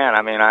best I can.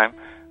 I mean,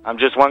 I'm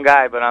just one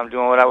guy, but I'm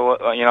doing what I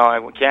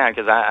can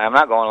because I'm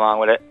not going along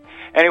with it.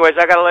 Anyways,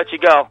 I got to let you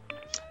go.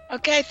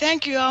 Okay,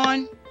 thank you,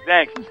 Owen.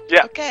 Thanks.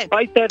 Yeah. Okay.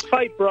 Fight that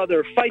fight,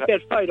 brother. Fight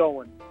that fight,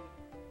 Owen.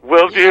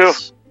 Will do.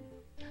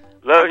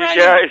 Love you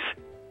guys.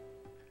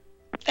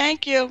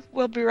 Thank you.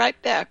 We'll be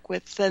right back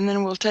and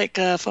then we'll take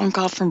a phone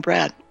call from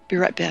Brad. Be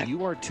right back.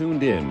 You are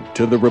tuned in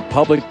to the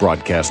Republic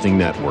Broadcasting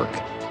Network.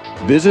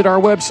 Visit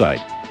our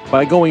website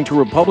by going to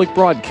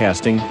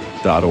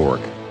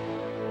republicbroadcasting.org.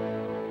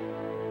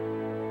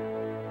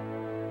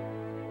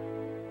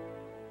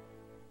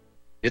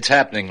 It's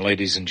happening,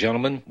 ladies and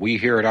gentlemen. We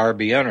here at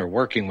RBN are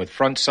working with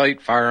Front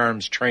Sight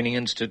Firearms Training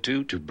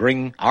Institute to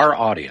bring our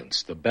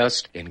audience the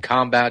best in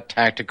combat,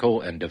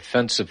 tactical, and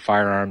defensive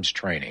firearms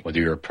training. Whether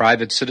you're a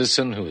private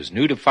citizen who is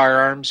new to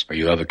firearms or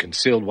you have a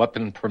concealed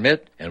weapon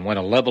permit and want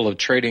a level of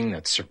training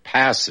that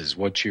surpasses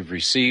what you've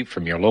received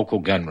from your local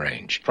gun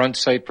range, Front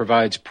Sight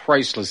provides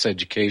priceless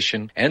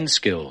education and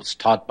skills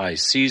taught by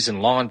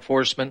seasoned law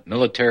enforcement,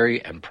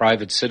 military, and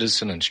private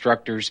citizen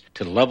instructors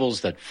to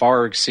levels that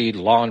far exceed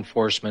law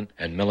enforcement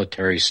and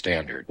military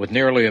standard. With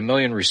nearly 1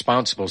 million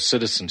responsible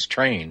citizens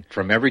trained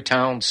from every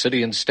town,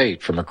 city, and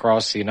state from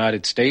across the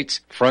United States,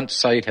 Front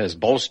Sight has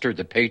bolstered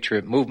the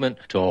Patriot movement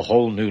to a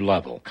whole new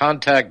level.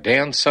 Contact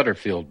Dan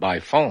Sutterfield by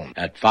phone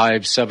at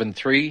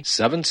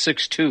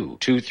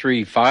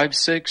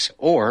 573-762-2356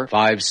 or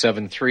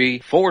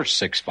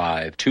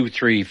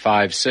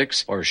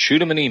 573-465-2356 or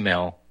shoot him an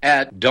email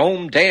at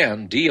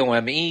domedan,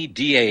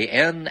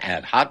 DOMEDAN,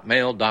 at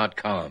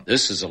hotmail.com.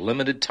 This is a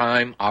limited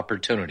time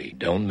opportunity.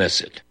 Don't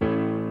miss it.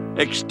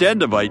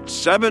 Extendivite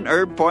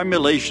 7-herb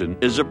formulation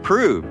is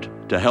approved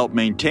to help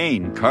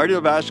maintain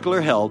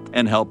cardiovascular health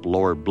and help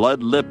lower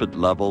blood lipid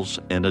levels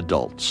in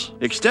adults.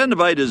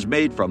 Extendivite is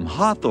made from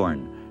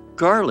hawthorn,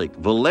 garlic,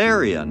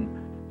 valerian,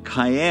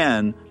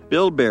 cayenne,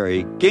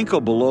 bilberry,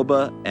 ginkgo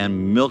biloba,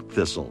 and milk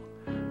thistle.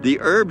 The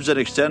herbs in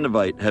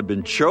Extendivite have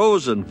been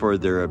chosen for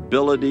their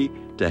ability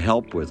to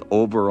help with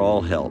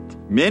overall health.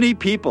 Many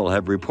people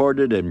have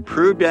reported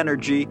improved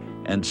energy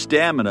and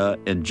stamina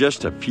in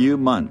just a few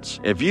months.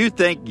 If you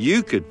think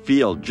you could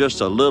feel just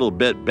a little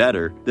bit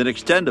better, then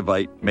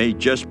Extendivite may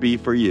just be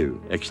for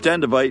you.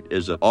 Extendivite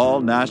is an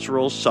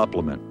all-natural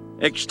supplement.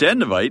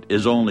 Extendivite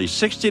is only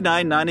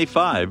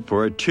 $69.95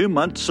 for a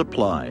 2-month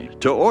supply.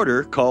 To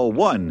order, call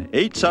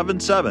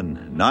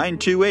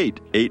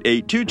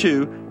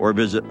 1-877-928-8822 or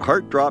visit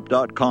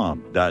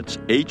heartdrop.com. That's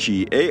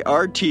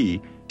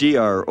HEARTDROP.com.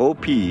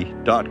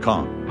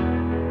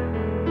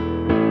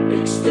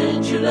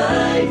 Extend your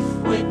life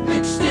with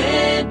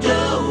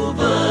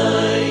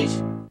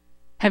Extendovite.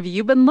 Have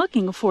you been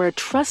looking for a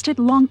trusted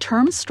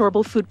long-term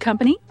storable food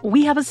company?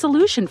 We have a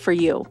solution for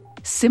you.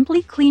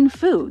 Simply Clean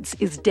Foods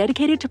is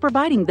dedicated to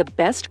providing the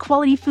best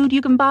quality food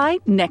you can buy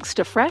next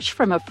to fresh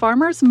from a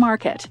farmer's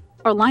market.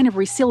 Our line of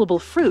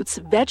resealable fruits,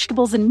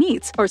 vegetables, and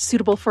meats are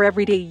suitable for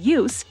everyday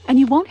use, and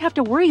you won't have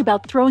to worry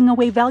about throwing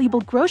away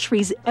valuable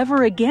groceries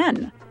ever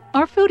again.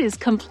 Our food is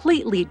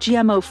completely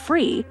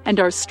GMO-free, and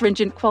our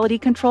stringent quality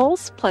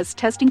controls, plus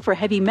testing for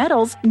heavy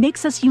metals,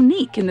 makes us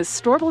unique in the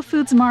storable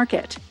foods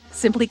market.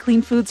 Simply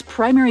Clean Foods'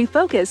 primary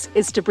focus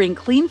is to bring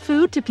clean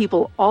food to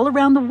people all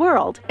around the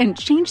world and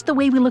change the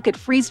way we look at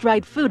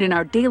freeze-dried food in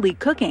our daily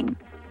cooking.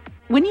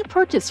 When you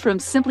purchase from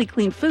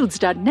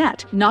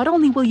simplycleanfoods.net, not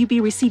only will you be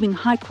receiving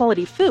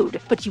high-quality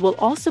food, but you will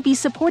also be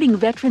supporting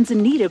veterans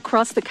in need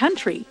across the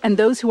country and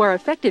those who are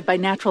affected by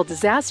natural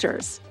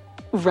disasters.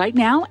 Right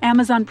now,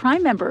 Amazon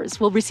Prime members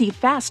will receive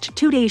fast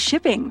 2-day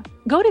shipping.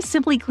 Go to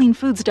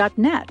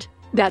simplycleanfoods.net.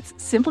 That's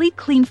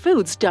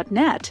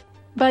simplycleanfoods.net.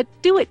 But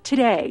do it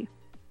today.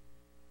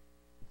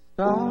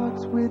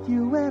 Starts with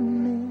you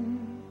and me.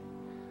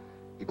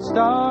 It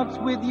starts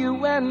with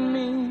you and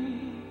me.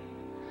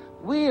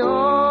 We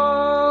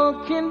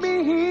all can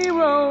be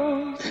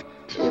heroes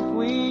if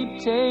we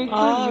take the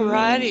All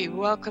righty,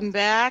 welcome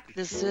back.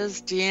 This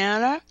is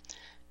Deanna,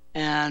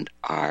 and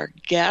our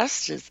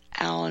guest is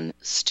Alan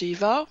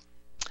Stevo.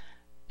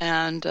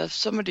 And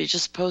somebody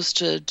just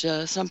posted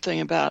something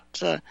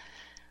about in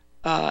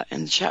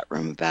the chat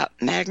room about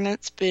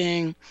magnets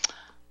being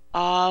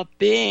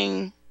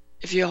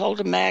if you hold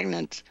a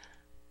magnet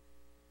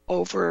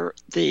over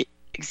the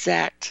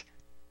exact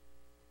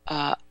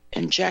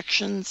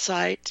injection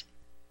site,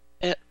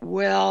 it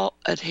will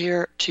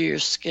adhere to your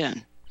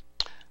skin,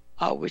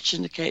 which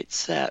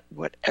indicates that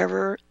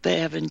whatever they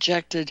have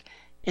injected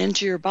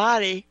into your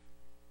body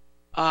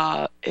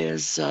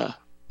is,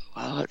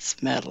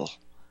 it's metal.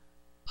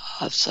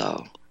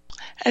 So,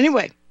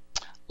 anyway,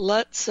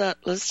 let's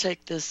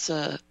take this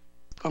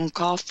phone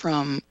call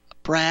from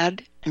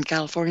Brad in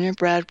California.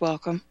 Brad,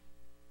 welcome.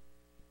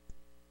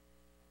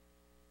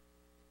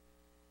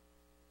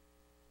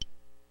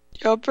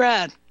 Yo,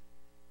 Brad.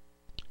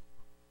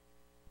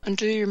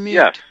 Undo your mute.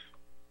 Yes.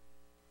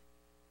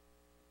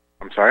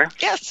 I'm sorry?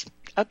 Yes.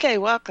 Okay,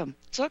 welcome.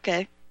 It's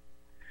okay.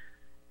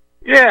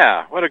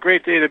 Yeah, what a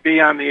great day to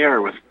be on the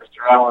air with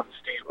Mr. Alan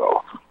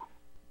Stevo.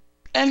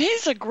 And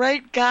he's a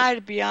great guy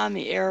to be on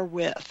the air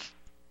with.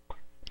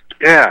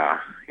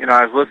 Yeah.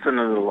 I was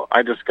listening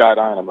I just got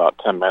on about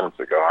 10 minutes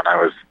ago, and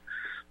I was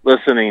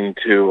listening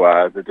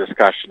to the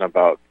discussion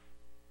about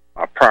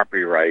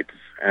property rights,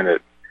 and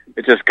it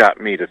just got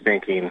me to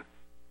thinking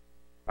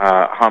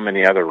how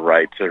many other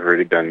rights have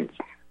already been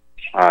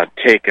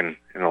taken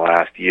in the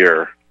last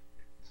year.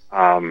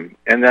 And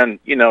then,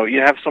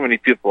 you have so many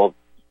people,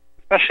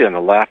 especially on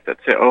the left, that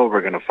say, oh,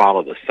 we're going to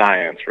follow the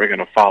science. We're going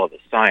to follow the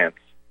science.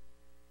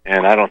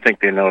 And I don't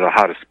think they know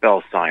how to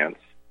spell science.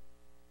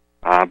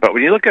 But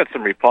when you look at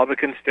some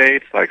Republican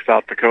states like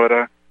South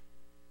Dakota,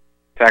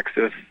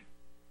 Texas,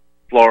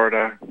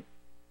 Florida,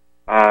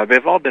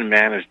 they've all been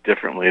managed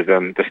differently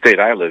than the state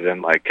I live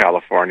in, like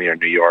California,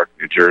 New York,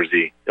 New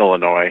Jersey,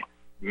 Illinois,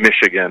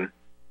 Michigan,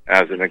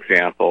 as an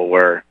example,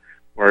 where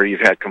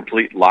you've had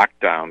complete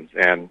lockdowns.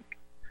 And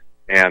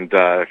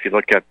if you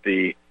look at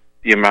the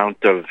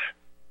amount of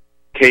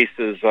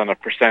cases on a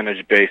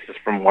percentage basis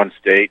from one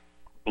state,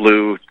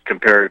 blue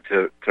compared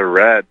to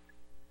red,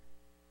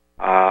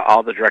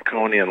 all the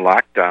draconian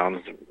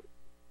lockdowns,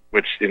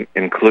 which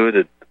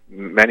included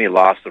many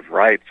loss of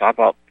rights. How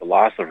about the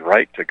loss of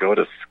right to go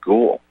to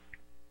school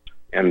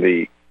and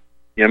the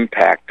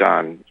impact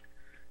on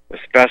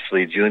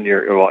especially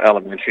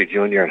elementary,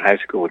 junior, and high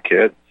school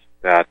kids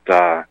that,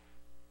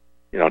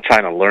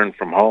 trying to learn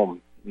from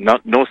home.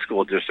 No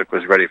school district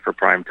was ready for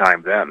prime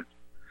time then.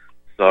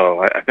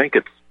 So I think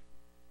it's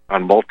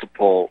on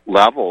multiple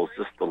levels,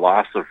 just the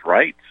loss of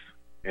rights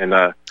in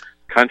a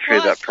country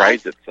that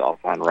prides itself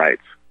on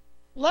rights.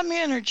 Let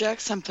me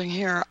interject something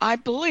here. I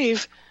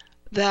believe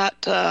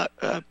that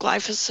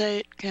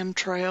glyphosate,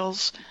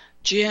 chemtrails,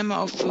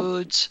 GMO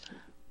foods,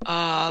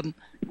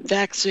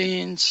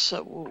 vaccines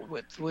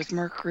with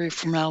mercury,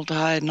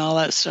 formaldehyde, and all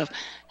that stuff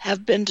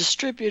have been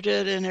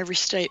distributed in every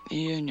state in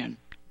the union.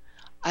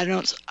 I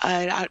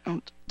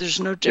don't. There's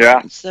no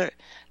difference there.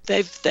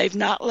 They've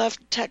not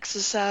left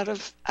Texas out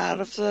of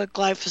the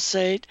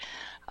glyphosate.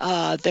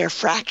 They're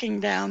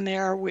fracking down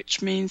there,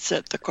 which means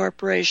that the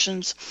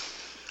corporations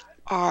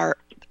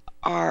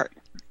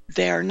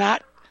they're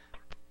not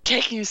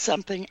taking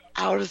something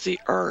out of the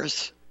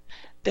earth.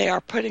 They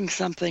are putting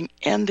something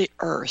in the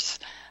earth.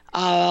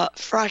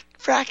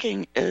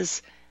 Fracking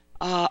is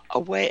a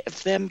way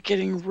of them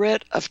getting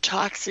rid of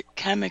toxic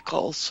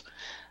chemicals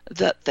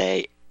that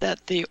the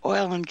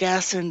oil and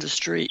gas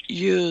industry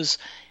use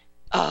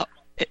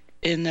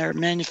in their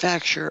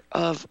manufacture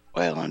of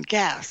oil and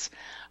gas.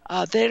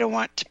 They don't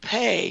want to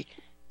pay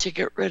to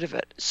get rid of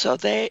it, so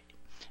they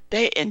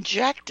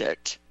inject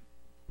it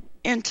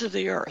into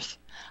the earth,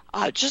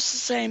 just the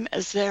same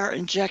as they're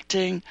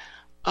injecting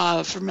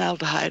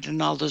formaldehyde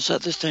and all those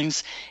other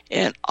things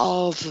in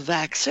all of the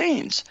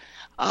vaccines.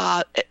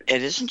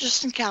 It isn't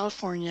just in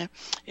California.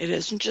 It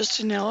isn't just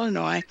in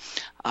Illinois.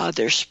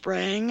 They're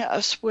spraying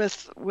us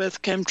with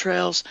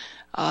chemtrails.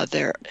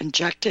 They're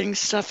injecting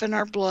stuff in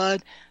our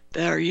blood.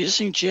 They're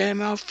using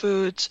GMO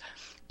foods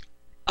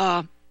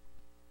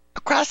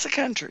across the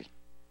country.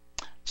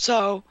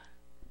 So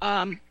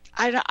I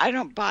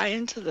don't buy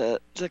into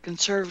the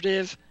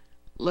conservative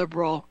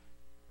liberal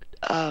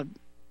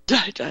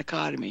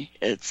dichotomy.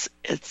 It's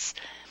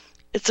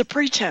a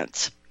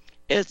pretense.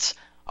 It's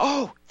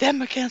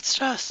them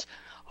against us.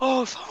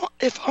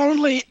 If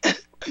only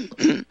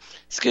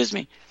excuse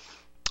me.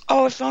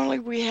 If only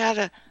we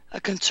had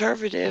a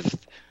conservative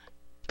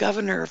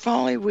governor. If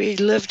only we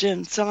lived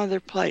in some other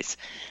place.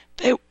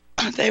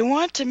 They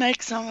want to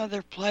make some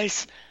other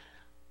place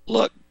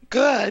look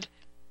good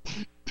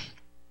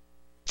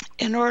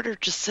in order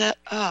to set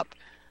up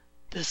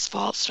this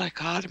false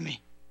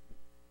dichotomy,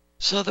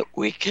 so that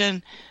we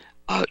can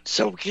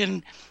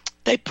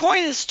they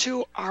point us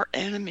to our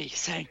enemy,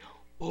 saying,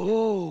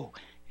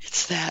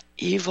 it's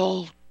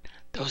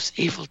those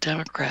evil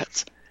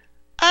Democrats.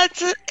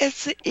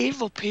 It's the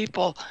evil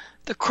people,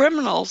 the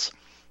criminals.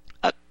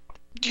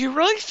 Do you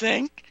really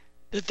think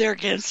that they're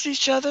against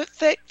each other?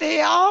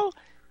 They all,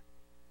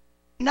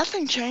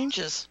 nothing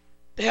changes.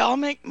 They all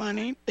make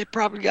money. They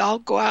probably all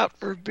go out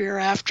for a beer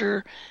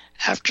after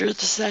the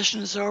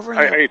session is over.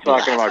 Are you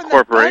talking about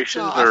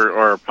corporations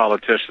or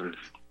politicians?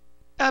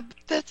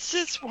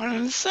 It's one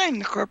and the same.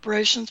 The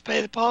corporations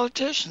pay the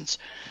politicians.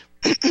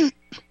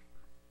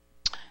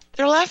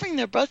 They're laughing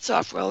their butts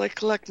off while they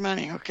collect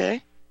money,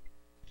 okay?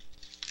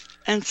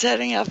 And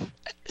setting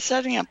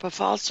up a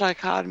false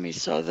dichotomy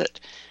so that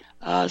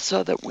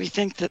we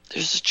think that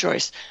there's a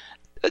choice.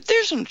 But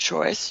there's no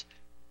choice.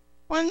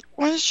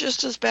 One's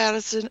just as bad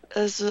as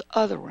the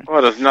other one.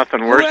 Well, there's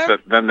nothing worse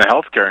than the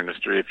healthcare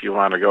industry, if you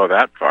want to go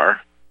that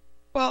far.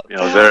 Well,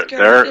 they're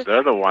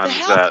the ones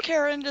that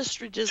healthcare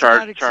industry does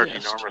not exist. Charge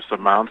enormous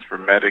amounts for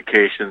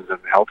medications and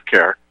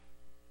healthcare.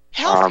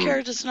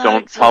 Healthcare does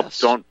not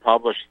exist. Don't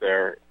publish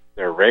their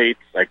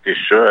rates like they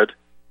should.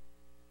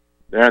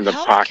 They're in the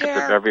pockets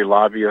of every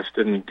lobbyist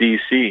in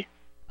D.C.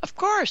 Of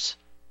course,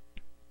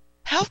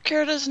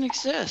 healthcare doesn't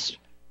exist.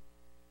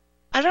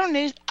 I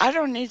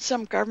don't need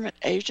some government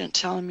agent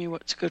telling me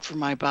what's good for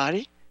my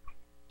body.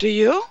 Do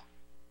you?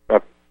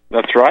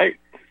 That's right.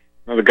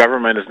 No, the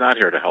government is not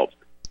here to help.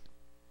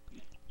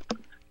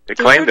 They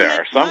claim they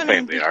are. Some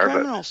claim they are.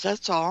 Criminals,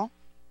 that's all.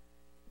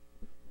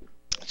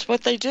 That's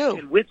what they do.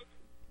 And with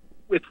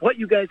what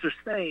you guys are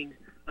saying,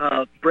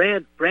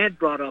 Brad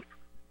brought up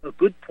a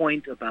good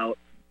point about,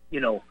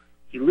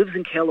 he lives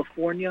in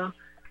California,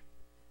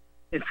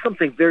 and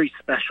something very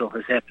special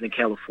has happened in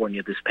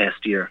California this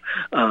past year.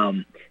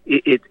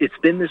 It's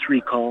been this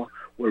recall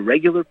where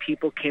regular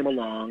people came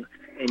along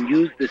and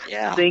used this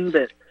thing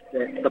that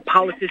the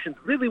politicians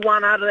really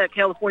want out of that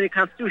California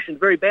Constitution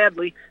very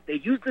badly. They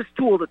used this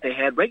tool that they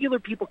had. Regular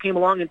people came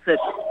along and said,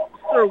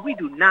 "Sir, we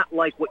do not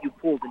like what you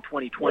pulled in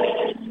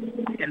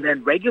 2020." And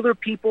then regular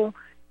people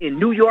in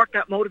New York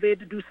got motivated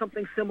to do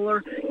something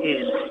similar.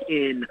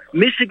 In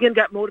Michigan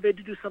got motivated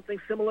to do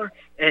something similar.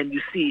 And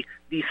you see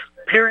these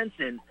parents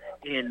in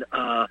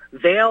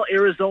Vail,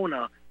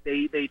 Arizona,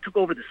 they took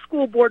over the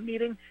school board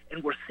meeting,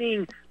 and we're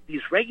seeing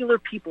these regular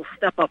people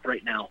step up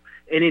right now.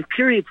 And in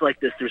periods like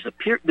this, there's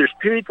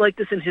periods like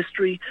this in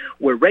history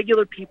where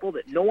regular people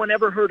that no one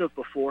ever heard of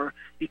before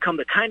become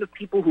the kind of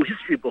people who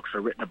history books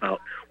are written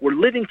about. We're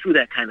living through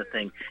that kind of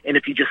thing. And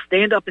if you just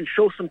stand up and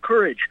show some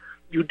courage,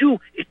 you do.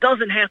 It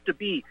doesn't have to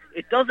be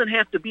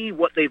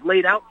what they've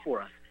laid out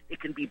for us. It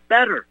can be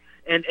better.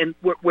 And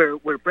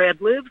where Brad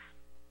lives,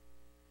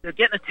 they're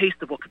getting a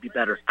taste of what could be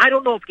better. I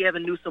don't know if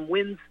Gavin Newsom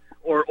wins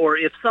or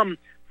if some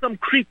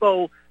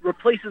creepo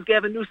replaces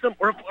Gavin Newsom,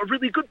 or if a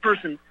really good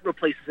person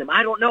replaces him.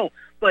 I don't know.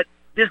 But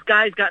this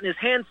guy's gotten his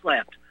hand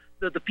slapped.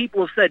 The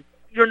people have said,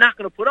 you're not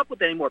going to put up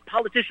with it anymore.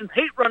 Politicians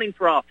hate running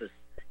for office.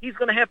 He's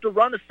going to have to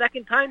run a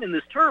second time in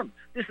this term.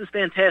 This is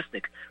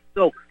fantastic.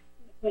 So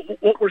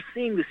what we're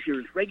seeing this year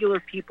is regular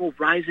people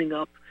rising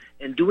up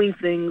and doing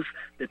things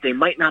that they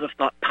might not have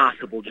thought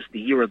possible just a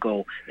year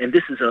ago. And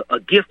this is a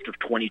gift of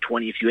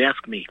 2020, if you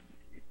ask me.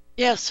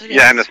 Yes, it is.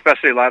 Yeah, and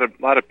especially a lot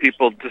of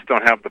people just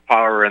don't have the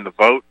power in the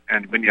vote.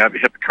 And when you have a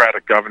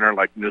Hippocratic governor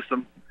like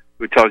Newsom,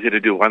 who tells you to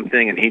do one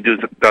thing and he does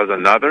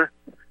another,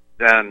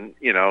 then,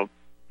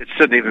 it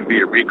shouldn't even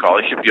be a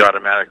recall. He should be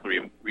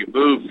automatically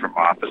removed from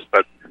office.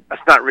 But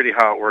that's not really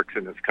how it works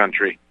in this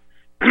country.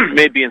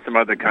 Maybe in some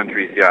other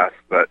countries, yes.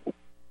 But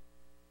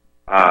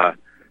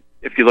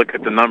if you look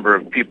at the number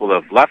of people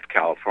that have left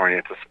California,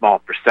 it's a small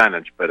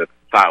percentage, but it's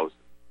thousands.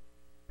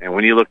 And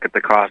when you look at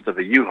the cost of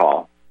a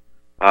U-Haul,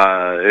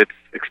 it's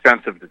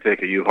expensive to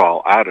take a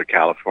U-Haul out of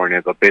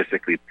California. They'll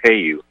basically pay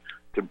you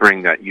to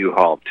bring that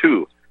U-Haul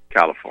to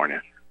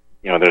California.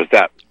 There's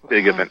that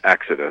big of an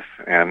exodus,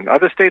 and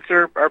other states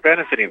are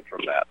benefiting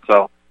from that.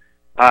 So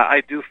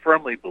I do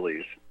firmly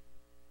believe,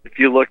 if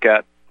you look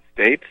at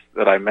states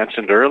that I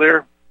mentioned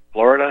earlier,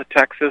 Florida,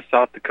 Texas,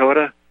 South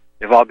Dakota,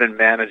 they've all been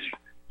managed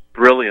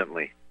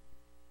brilliantly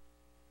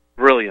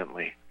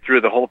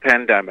through the whole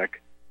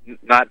pandemic.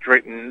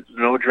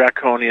 No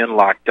draconian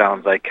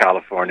lockdowns like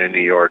California, New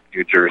York,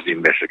 New Jersey,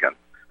 Michigan.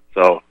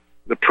 So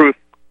the proof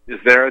is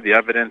there. The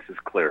evidence is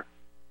clear.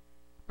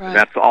 Right. And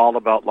that's all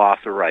about loss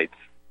of rights.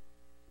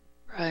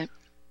 Right.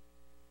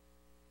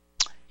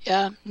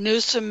 Yeah,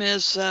 Newsom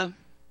is,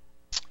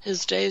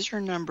 his days are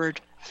numbered.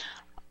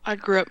 I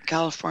grew up in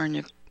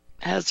California.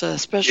 Has a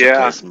special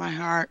place in my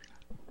heart.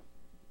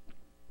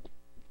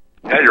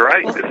 Yeah, you're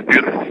right. It's a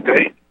beautiful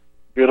state.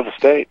 Beautiful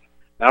state.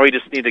 Now we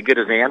just need to get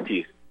his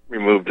ante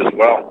removed as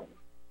well.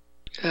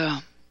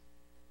 Yeah.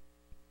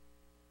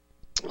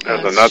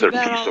 That's another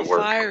piece all of the work.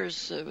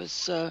 Fires. It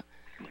was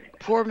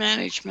poor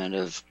management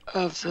of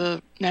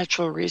the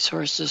natural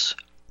resources.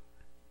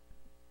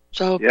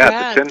 So yeah,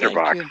 Brad, it's a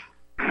tinderbox. Thank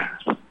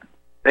you.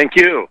 Thank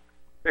you.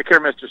 Take care,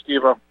 Mr.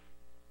 Steve-O.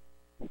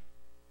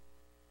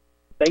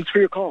 Thanks for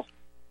your call.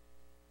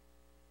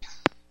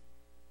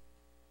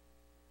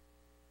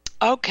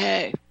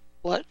 Okay,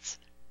 let's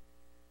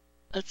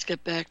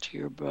get back to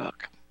your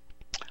book.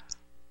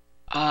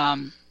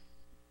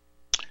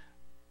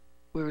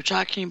 We were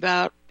talking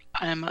about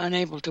I'm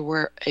unable to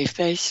wear a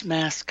face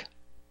mask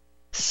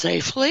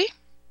safely.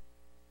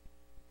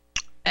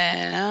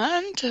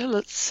 And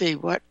let's see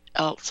what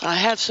else I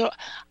have. So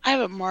I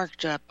have it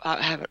marked up.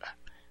 I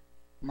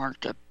mark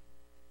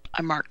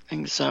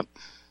things up.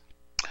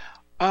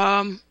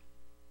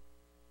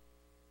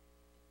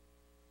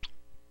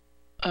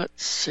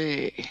 Let's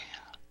see.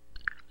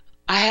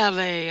 I have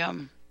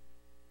a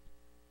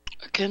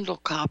Kindle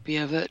copy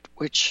of it,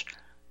 which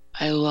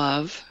I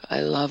love.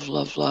 I love.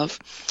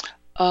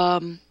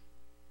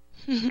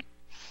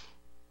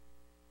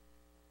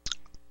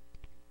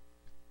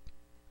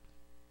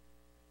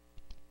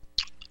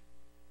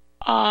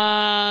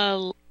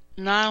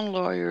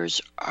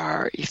 Non-lawyers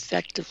are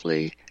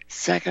effectively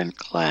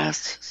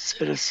second-class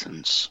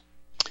citizens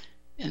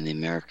in the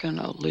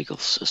American legal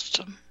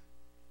system.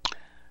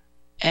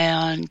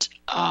 And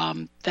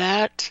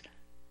that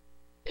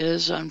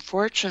is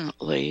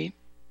unfortunately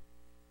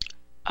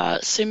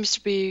seems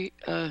to be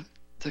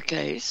the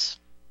case.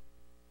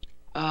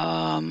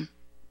 Yeah,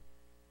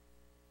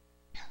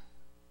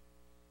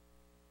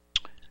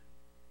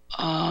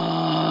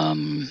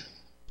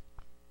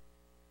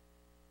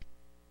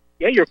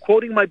 you're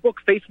quoting my book,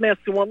 Face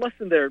Masks in One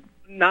Lesson there.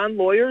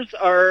 Non-lawyers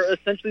are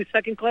essentially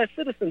second-class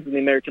citizens in the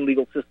American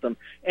legal system.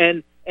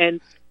 And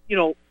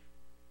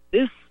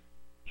this,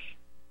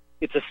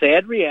 it's a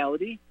sad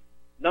reality.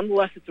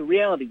 Nonetheless, it's a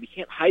reality. We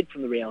can't hide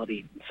from the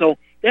reality. So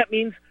that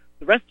means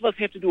the rest of us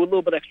have to do a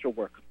little bit extra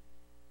work.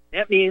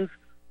 That means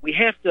we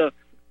have to,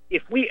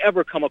 if we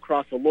ever come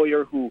across a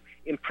lawyer who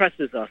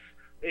impresses us,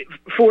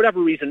 for whatever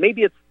reason,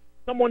 maybe it's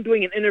someone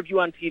doing an interview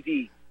on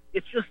TV,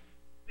 it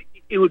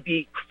would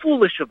be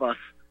foolish of us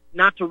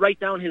not to write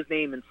down his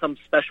name in some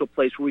special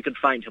place where we can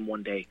find him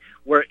one day,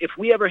 where if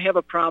we ever have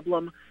a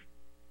problem,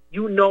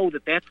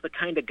 that's the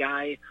kind of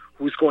guy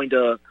who's going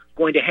to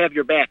have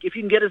your back if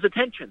you can get his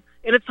attention.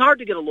 And it's hard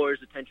to get a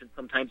lawyer's attention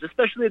sometimes,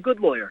 especially a good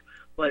lawyer.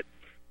 But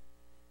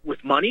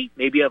with money,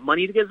 maybe you have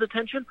money to get his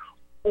attention,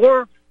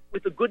 or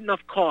with a good enough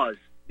cause,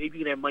 maybe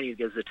you can have money to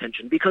get his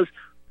attention. Because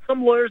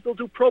some lawyers, they'll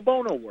do pro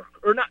bono work,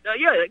 or not,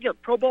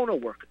 pro bono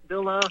work.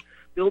 They'll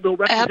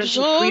represent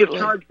you free of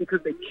charge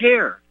because they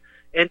care.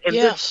 And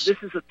yes. this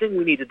is a thing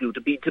we need to do,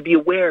 to be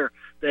aware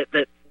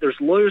that there's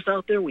lawyers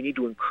out there. We need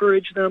to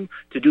encourage them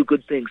to do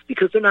good things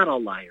because they're not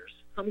all liars.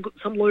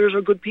 Some lawyers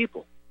are good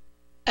people.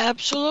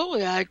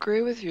 Absolutely, I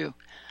agree with you.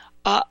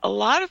 A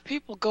lot of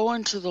people go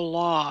into the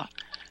law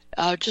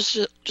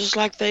just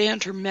like they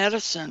enter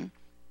medicine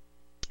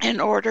in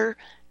order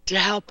to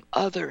help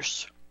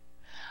others.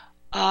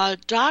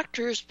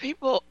 Doctors,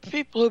 people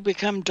who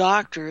become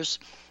doctors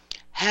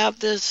have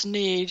this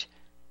need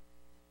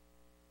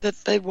that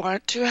they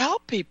want to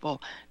help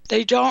people.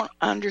 They don't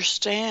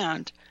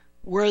understand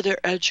where their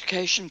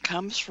education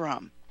comes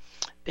from.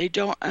 They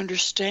don't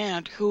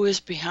understand who is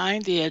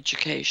behind the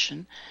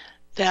education,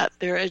 that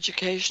their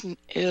education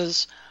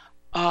is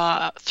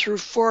through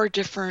 4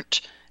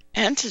 different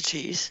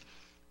entities,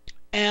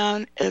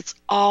 and it's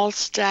all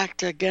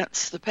stacked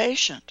against the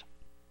patient.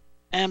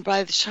 And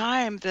by the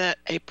time that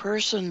a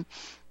person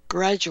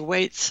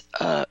graduates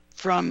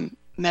from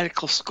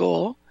medical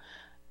school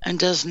and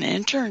does an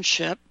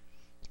internship,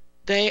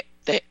 they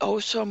owe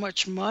so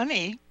much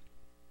money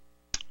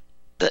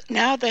that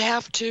now they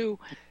have to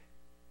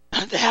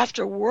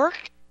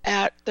work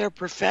at their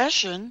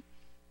profession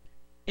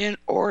in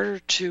order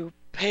to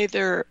pay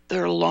their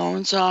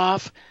loans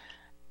off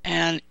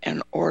and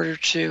in order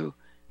to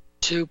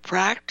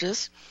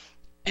practice.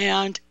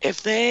 And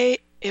if they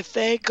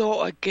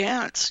go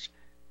against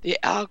the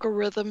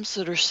algorithms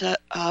that are set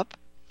up,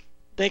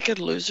 they could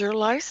lose their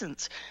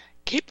license.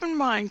 Keep in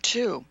mind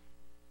too,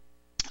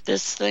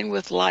 this thing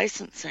with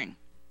licensing.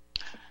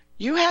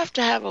 You have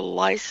to have a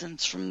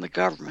license from the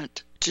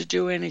government to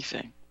do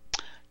anything.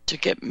 To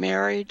get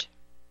married,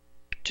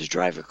 to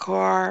drive a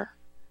car,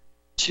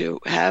 to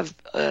have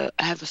a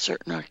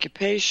certain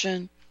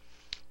occupation.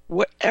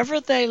 Whatever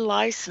they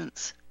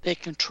license, they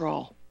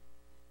control.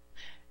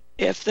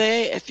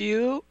 If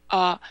you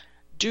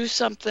do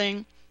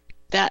something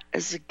that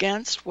is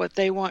against what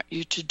they want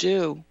you to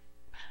do,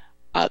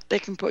 they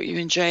can put you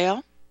in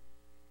jail.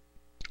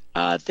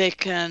 They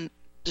can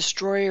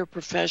destroy your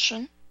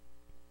profession.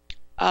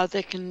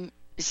 They can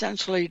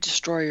essentially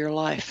destroy your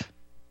life.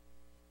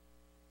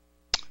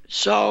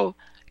 So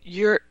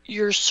you're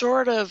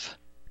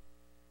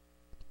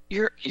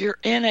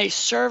in a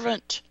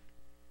servant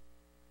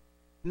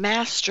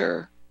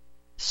master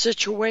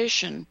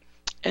situation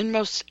in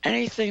most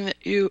anything that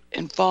you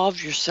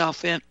involve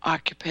yourself in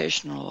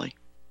occupationally.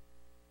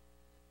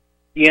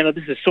 Deanna,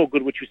 this is so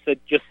good what you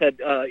just said.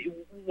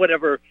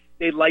 Whatever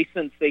they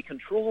license, they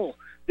control.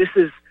 This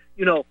is,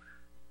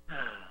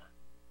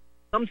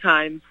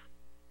 sometimes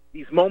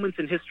these moments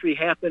in history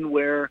happen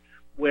where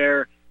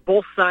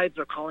both sides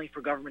are calling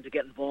for government to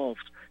get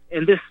involved,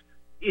 and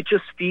it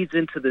just feeds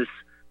into this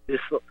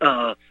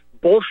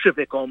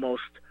Bolshevik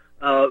almost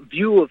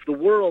view of the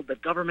world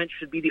that government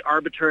should be the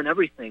arbiter in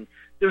everything.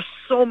 There's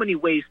so many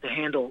ways to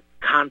handle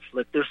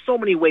conflict. There's so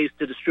many ways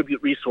to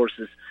distribute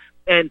resources,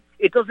 and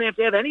it doesn't have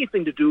to have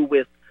anything to do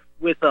with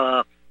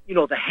the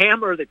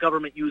hammer that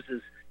government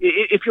uses.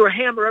 If you're a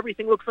hammer,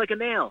 everything looks like a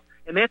nail,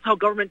 and that's how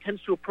government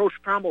tends to approach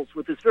problems,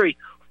 with this very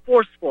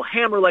forceful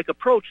hammer-like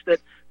approach that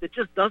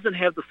just doesn't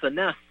have the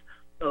finesse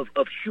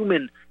of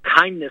human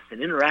kindness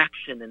and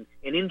interaction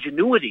and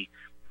ingenuity.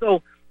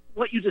 So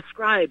what you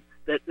described,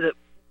 that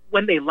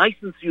when they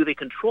license you, they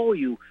control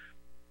you.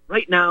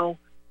 Right now,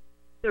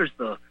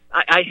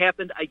 I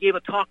gave a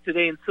talk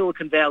today in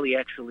Silicon Valley,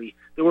 actually.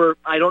 There were,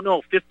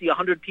 50,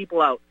 100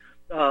 people out,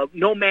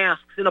 no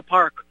masks in a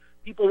park.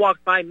 People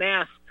walked by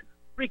masked,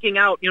 freaking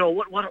out.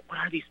 What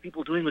are these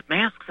people doing with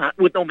masks on,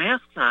 with no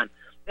masks on?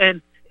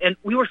 And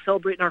we were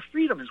celebrating our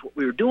freedom is what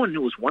we were doing.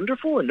 It was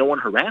wonderful, and no one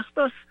harassed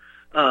us.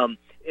 And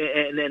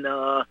then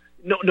no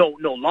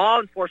law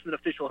enforcement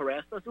official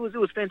harassed us. It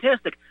was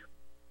fantastic.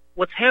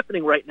 What's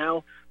happening right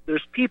now,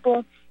 there's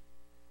people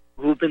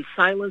who've been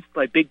silenced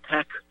by big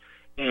tech,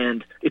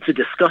 and it's a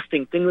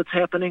disgusting thing that's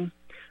happening.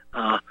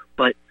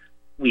 But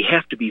we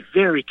have to be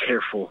very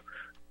careful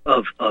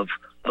of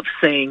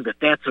saying that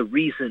that's a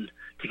reason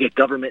to get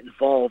government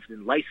involved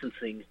in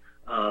licensing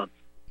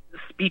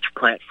speech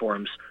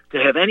platforms,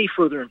 to have any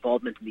further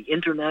involvement in the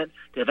internet,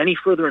 to have any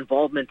further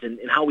involvement in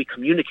how we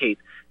communicate.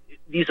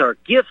 These are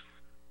gifts.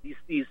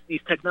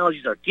 These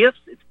technologies are gifts.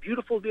 It's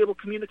beautiful to be able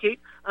to communicate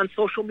on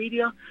social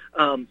media.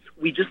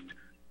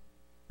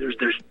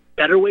 There's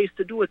better ways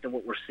to do it than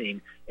what we're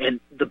seeing,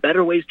 and the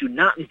better ways do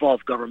not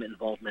involve government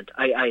involvement.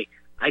 I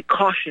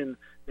caution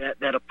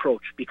that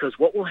approach, because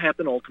what will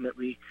happen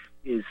ultimately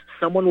is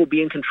someone will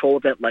be in control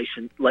of that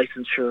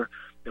licensure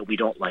that we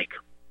don't like.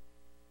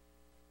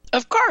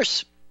 Of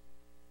course.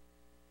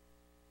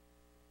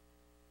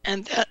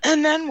 And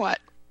then what?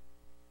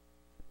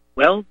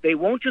 Well, they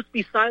won't just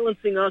be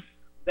silencing us.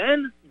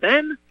 Then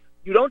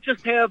you don't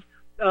just have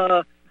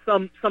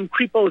some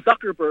creepo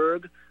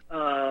Zuckerberg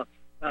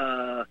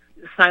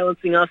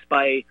silencing us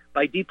by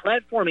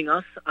deplatforming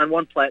us on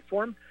one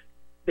platform.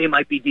 they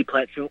might be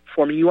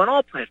deplatforming you on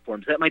all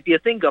platforms. That might be a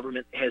thing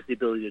government has the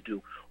ability to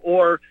do.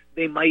 Or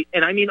they might,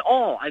 and I mean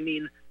all. I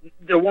mean,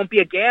 there won't be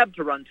a Gab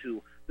to run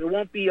to. There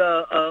won't be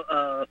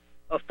a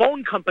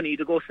phone company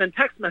to go send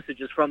text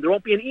messages from. There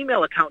won't be an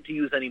email account to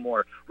use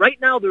anymore.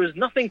 Right now, there is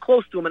nothing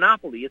close to a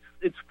monopoly.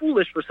 It's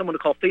foolish for someone to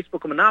call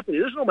Facebook a monopoly.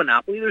 There's no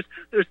monopoly.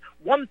 There's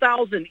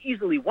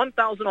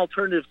 1,000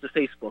 alternatives to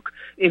Facebook,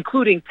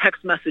 including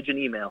text message and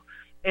email.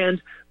 And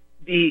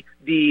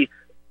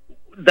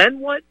then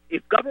what?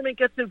 If government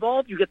gets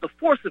involved, you get the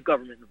force of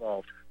government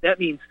involved. That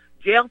means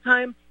jail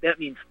time. That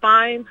means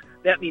fines.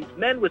 That means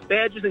men with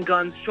badges and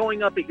guns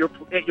showing up at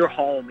your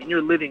home, in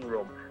your living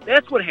room.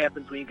 That's what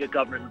happens when you get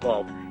government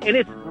involved, and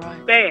it's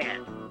bad.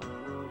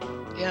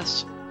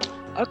 Yes.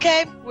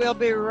 Okay, we'll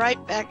be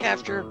right back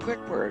after a quick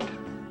word.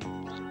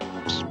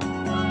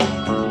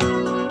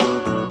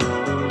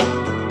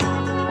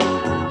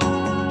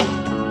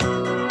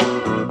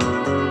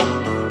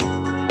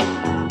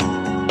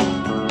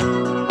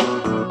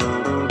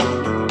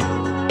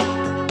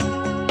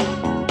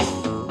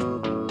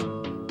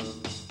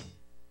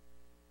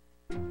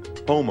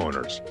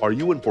 Homeowners, are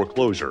you in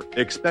foreclosure,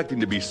 expecting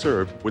to be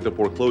served with a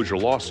foreclosure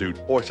lawsuit,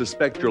 or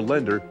suspect your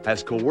lender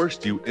has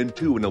coerced you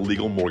into an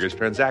illegal mortgage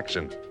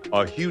transaction?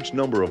 A huge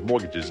number of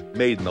mortgages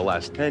made in the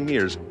last 10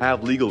 years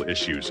have legal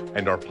issues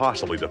and are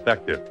possibly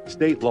defective.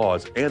 State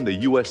laws and the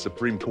U.S.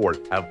 Supreme Court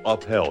have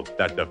upheld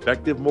that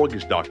defective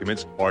mortgage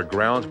documents are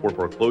grounds for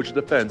foreclosure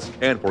defense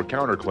and for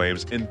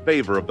counterclaims in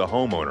favor of the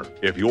homeowner.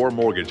 If your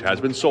mortgage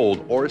has been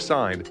sold or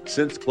assigned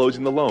since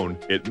closing the loan,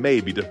 it may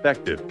be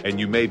defective and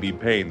you may be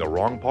paying the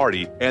wrong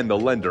party, and the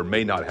lender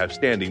may not have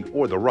standing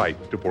or the right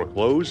to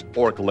foreclose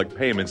or collect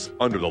payments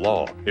under the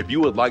law. If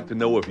you would like to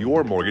know if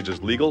your mortgage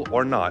is legal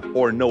or not,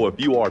 or know if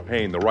you are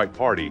paying the right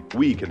party,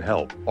 we can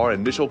help. Our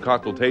initial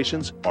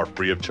consultations are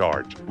free of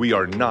charge. We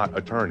are not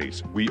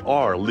attorneys. We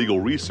are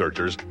legal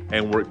researchers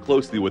and work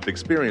closely with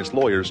experienced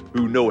lawyers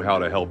who know how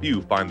to help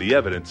you find the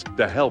evidence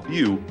to help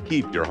you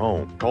keep your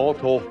home. Call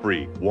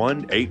toll-free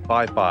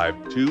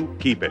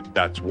 1-855-2-KEEP-IT.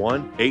 That's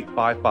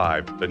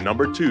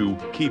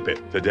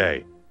 1-855-2-KEEP-IT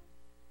today.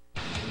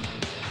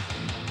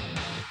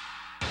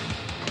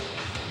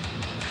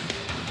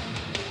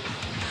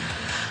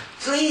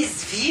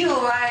 Please view,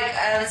 like,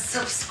 and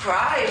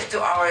subscribe to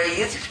our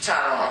YouTube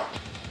channel.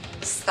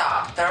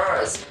 Stop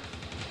Terrorism.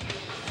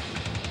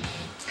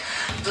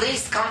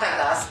 Please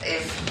contact us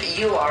if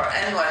you or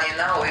anyone you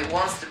know who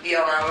wants to be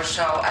on our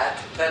show at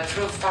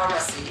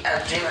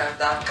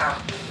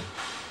thetruthpharmacy@gmail.com.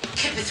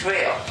 Keep it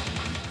real.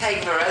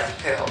 Take the red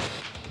pill.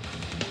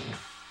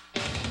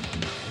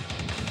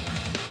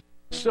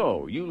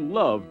 So, you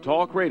love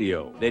talk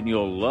radio? Then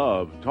you'll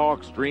love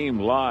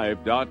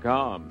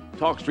TalkStreamLive.com.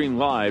 TalkStream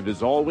Live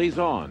is always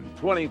on,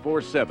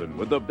 24/7,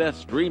 with the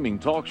best streaming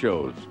talk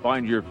shows.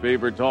 Find your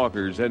favorite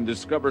talkers and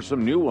discover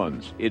some new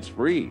ones. It's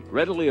free,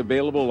 readily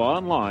available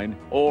online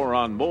or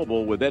on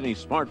mobile with any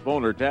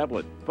smartphone or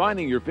tablet.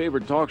 Finding your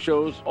favorite talk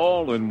shows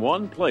all in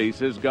one place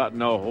has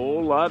gotten a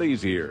whole lot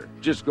easier.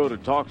 Just go to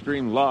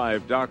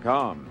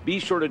TalkStreamLive.com. Be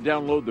sure to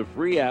download the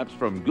free apps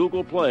from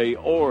Google Play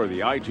or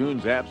the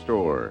iTunes App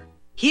Store.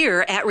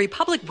 Here at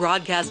Republic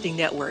Broadcasting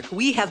Network,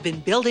 we have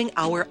been building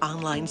our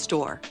online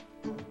store.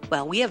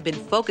 Well, we have been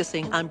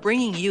focusing on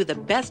bringing you the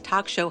best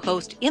talk show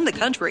host in the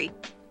country.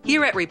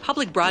 Here at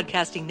Republic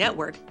Broadcasting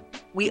Network,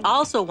 we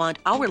also want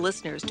our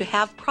listeners to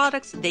have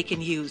products they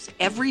can use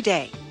every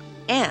day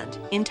and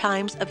in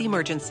times of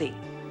emergency.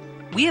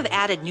 We have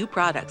added new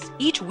products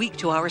each week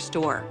to our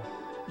store.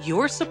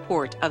 Your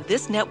support of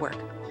this network,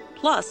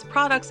 plus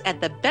products at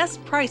the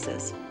best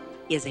prices,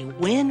 is a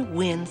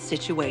win-win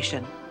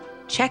situation.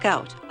 Check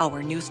out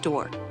our new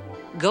store.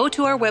 Go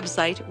to our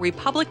website,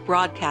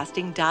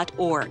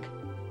 republicbroadcasting.org,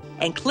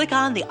 and click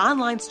on the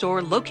online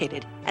store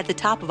located at the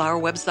top of our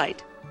website.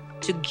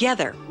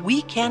 Together,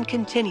 we can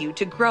continue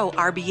to grow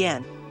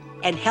RBN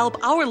and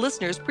help our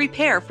listeners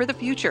prepare for the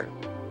future.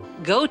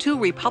 Go to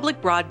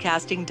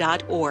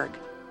republicbroadcasting.org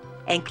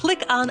and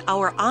click on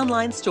our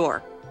online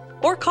store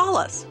or call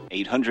us.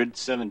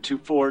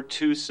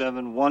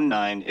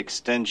 800-724-2719,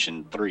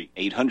 extension 3.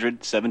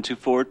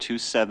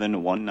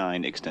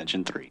 800-724-2719,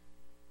 extension 3.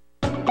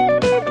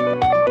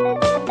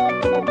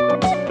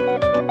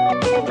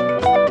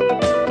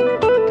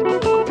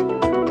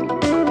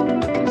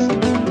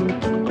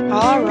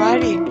 All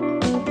righty.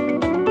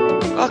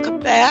 Welcome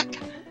back.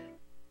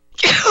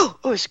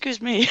 Oh,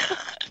 excuse me.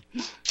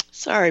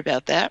 Sorry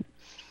about that.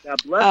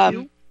 God bless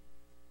you.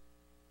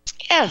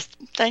 Yes,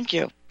 thank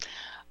you.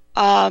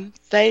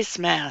 Face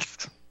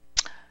masks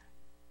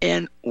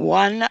in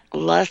one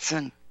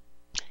lesson.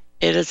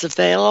 It is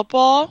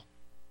available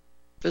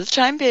for the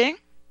time being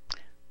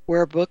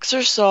where books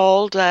are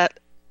sold at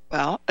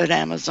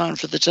Amazon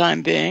for the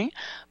time being,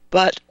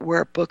 but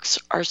where books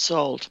are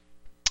sold.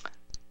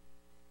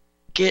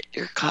 Get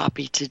your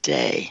copy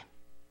today.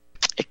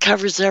 It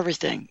covers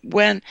everything.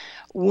 When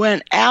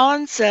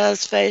Alan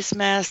says face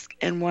mask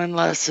in one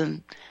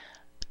lesson,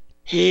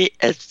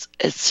 it's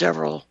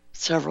several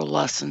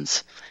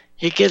lessons.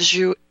 He gives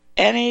you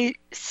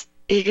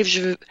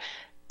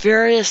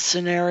various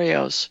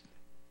scenarios.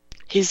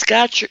 He's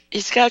got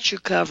you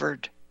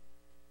covered.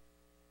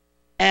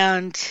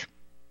 And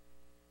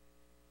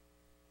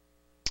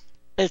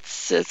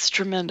it's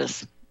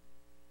tremendous.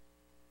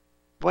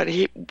 What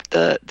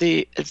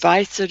the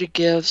advice that he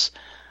gives,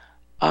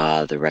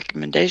 the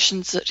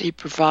recommendations that he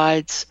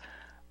provides,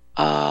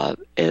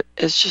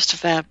 it's just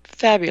a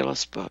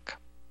fabulous book.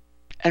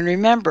 And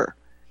remember,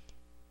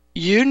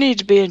 you need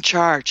to be in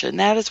charge, and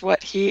that is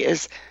what he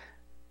is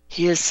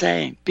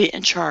saying. Be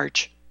in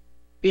charge.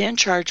 Be in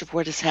charge of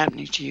what is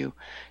happening to you.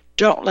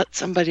 Don't let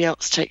somebody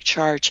else take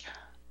charge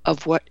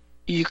of what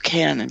you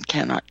can and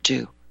cannot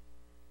do.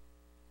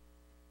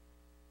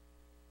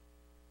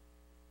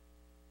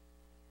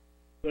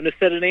 I'm going to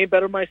set a name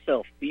better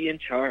myself. Be in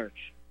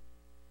charge.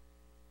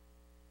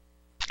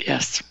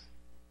 Yes.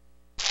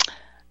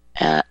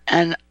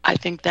 And I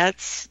think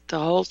that's the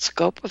whole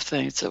scope of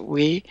things, that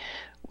we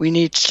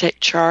need to take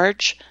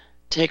charge,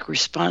 take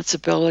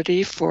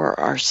responsibility for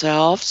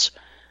ourselves.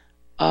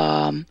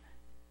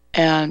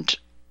 And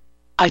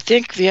I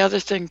think the other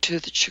thing, too,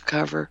 that you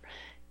cover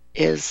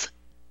is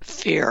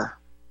fear.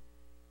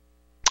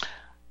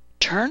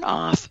 Turn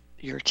off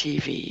your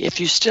TV. If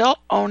you still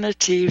own a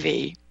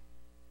TV,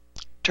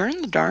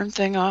 turn the darn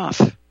thing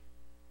off.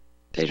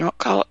 They don't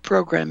call it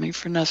programming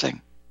for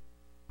nothing.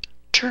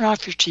 Turn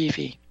off your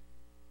TV.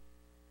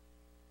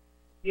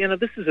 Yeah,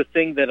 this is a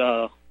thing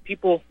that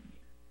people,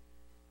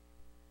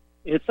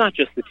 it's not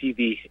just the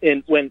TV.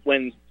 And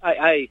when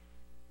I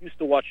used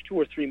to watch 2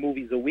 or 3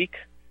 movies a week,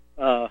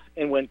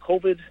 and when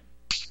COVID,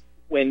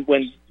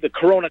 when the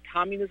Corona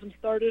communism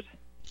started,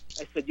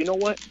 I said, you know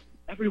what?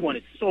 Everyone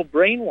is so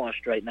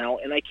brainwashed right now,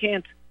 and I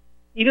can't,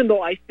 even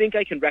though I think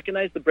I can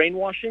recognize the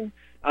brainwashing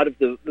out of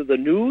the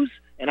news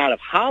and out of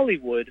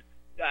Hollywood,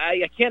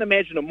 I can't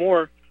imagine a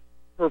more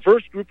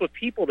perverse group of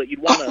people that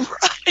you'd want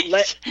to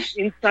let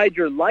inside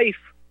your life,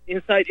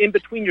 in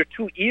between your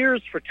 2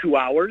 ears for 2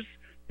 hours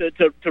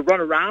to run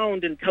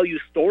around and tell you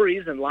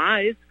stories and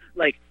lies.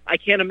 Like, I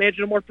can't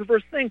imagine a more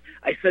perverse thing.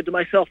 I said to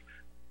myself,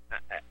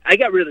 I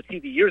got rid of the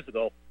TV years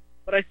ago,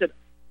 but I said,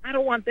 I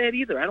don't want that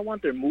either. I don't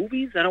want their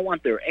movies. I don't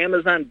want their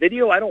Amazon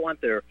Video. I don't want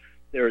their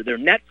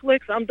Netflix.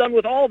 I'm done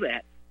with all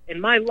that.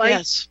 And my life,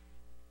 yes.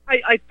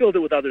 I filled it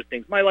with other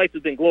things. My life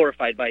has been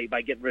glorified by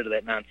getting rid of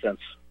that nonsense.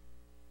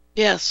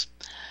 Yes.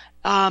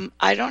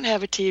 I don't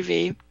have a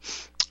TV.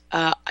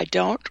 I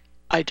don't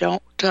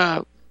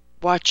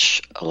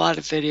watch a lot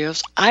of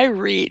videos. I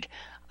read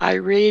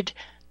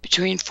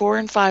between 4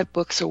 and 5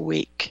 books a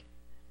week.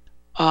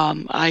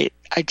 I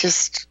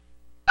just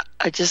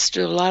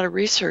do a lot of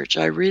research.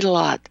 I read a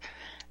lot,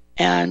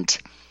 and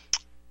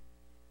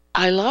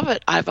I love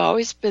it. I've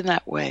always been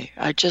that way.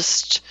 I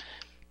just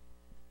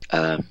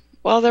there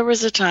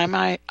was a time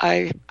I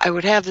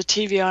would have the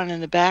TV on in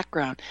the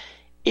background,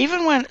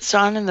 even when it's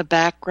on in the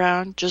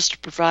background, just to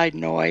provide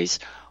noise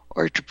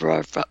or to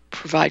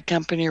provide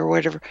company or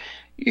whatever.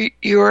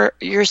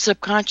 Your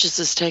subconscious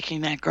is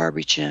taking that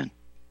garbage in.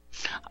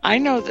 I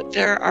know that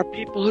there are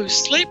people who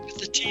sleep with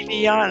the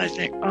TV on. I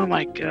think, oh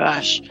my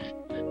gosh.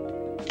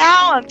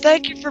 Alan,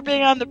 thank you for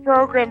being on the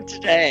program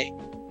today.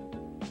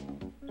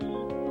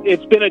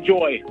 It's been a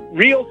joy.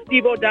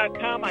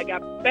 RealStevo.com. I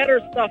got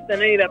better stuff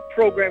than any of that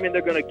programming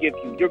they're going to give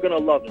you. You're going to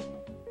love it.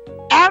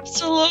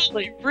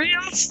 Absolutely.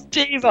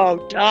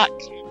 RealStevo.com.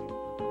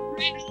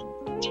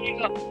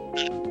 RealStevo.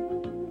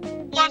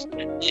 Love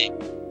it.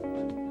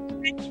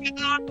 Thank you,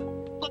 Alan.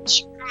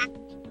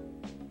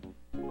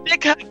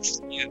 Big hugs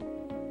to you.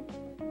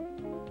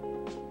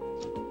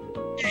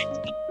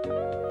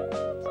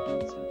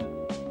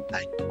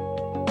 Bye.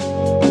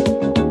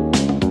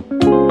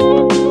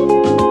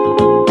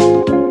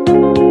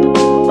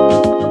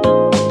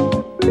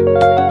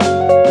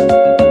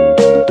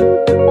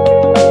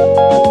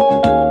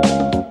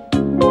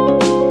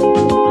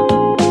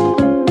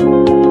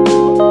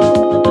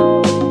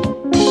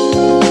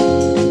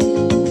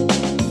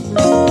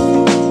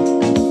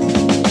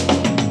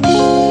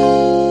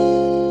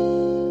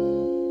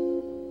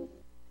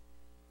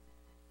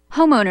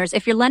 Homeowners,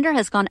 if your lender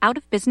has gone out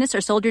of business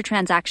or sold your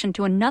transaction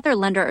to another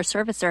lender or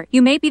servicer,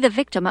 you may be the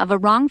victim of a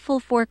wrongful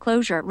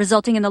foreclosure,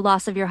 resulting in the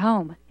loss of your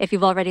home. If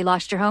you've already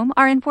lost your home,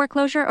 are in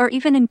foreclosure, or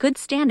even in good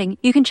standing,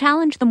 you can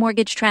challenge the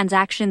mortgage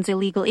transaction's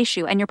illegal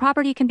issue, and your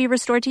property can be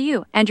restored to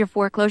you, and your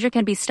foreclosure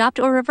can be stopped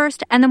or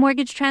reversed, and the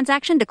mortgage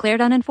transaction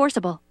declared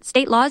unenforceable.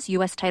 State laws,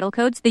 U.S. title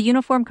codes, the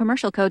Uniform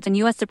Commercial Codes, and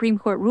U.S. Supreme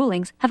Court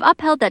rulings have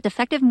upheld that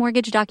defective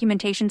mortgage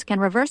documentations can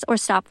reverse or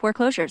stop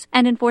foreclosures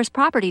and enforce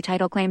property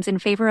title claims in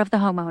favor of the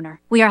homeowner.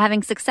 We are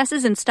having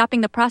successes in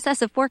stopping the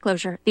process of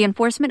foreclosure, the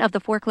enforcement of the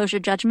foreclosure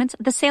judgments,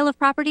 the sale of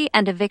property,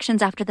 and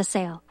evictions after the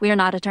sale. We are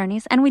not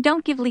attorneys, and we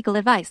don't give legal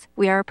advice.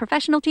 We are a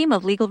professional team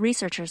of legal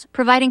researchers,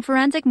 providing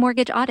forensic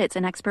mortgage audits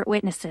and expert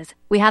witnesses.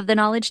 We have the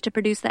knowledge to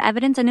produce the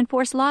evidence and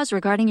enforce laws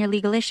regarding your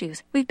legal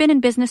issues. We've been in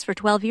business for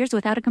 12 years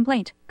without a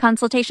complaint.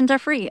 Consultations are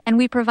free, and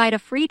we provide a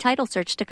free title search to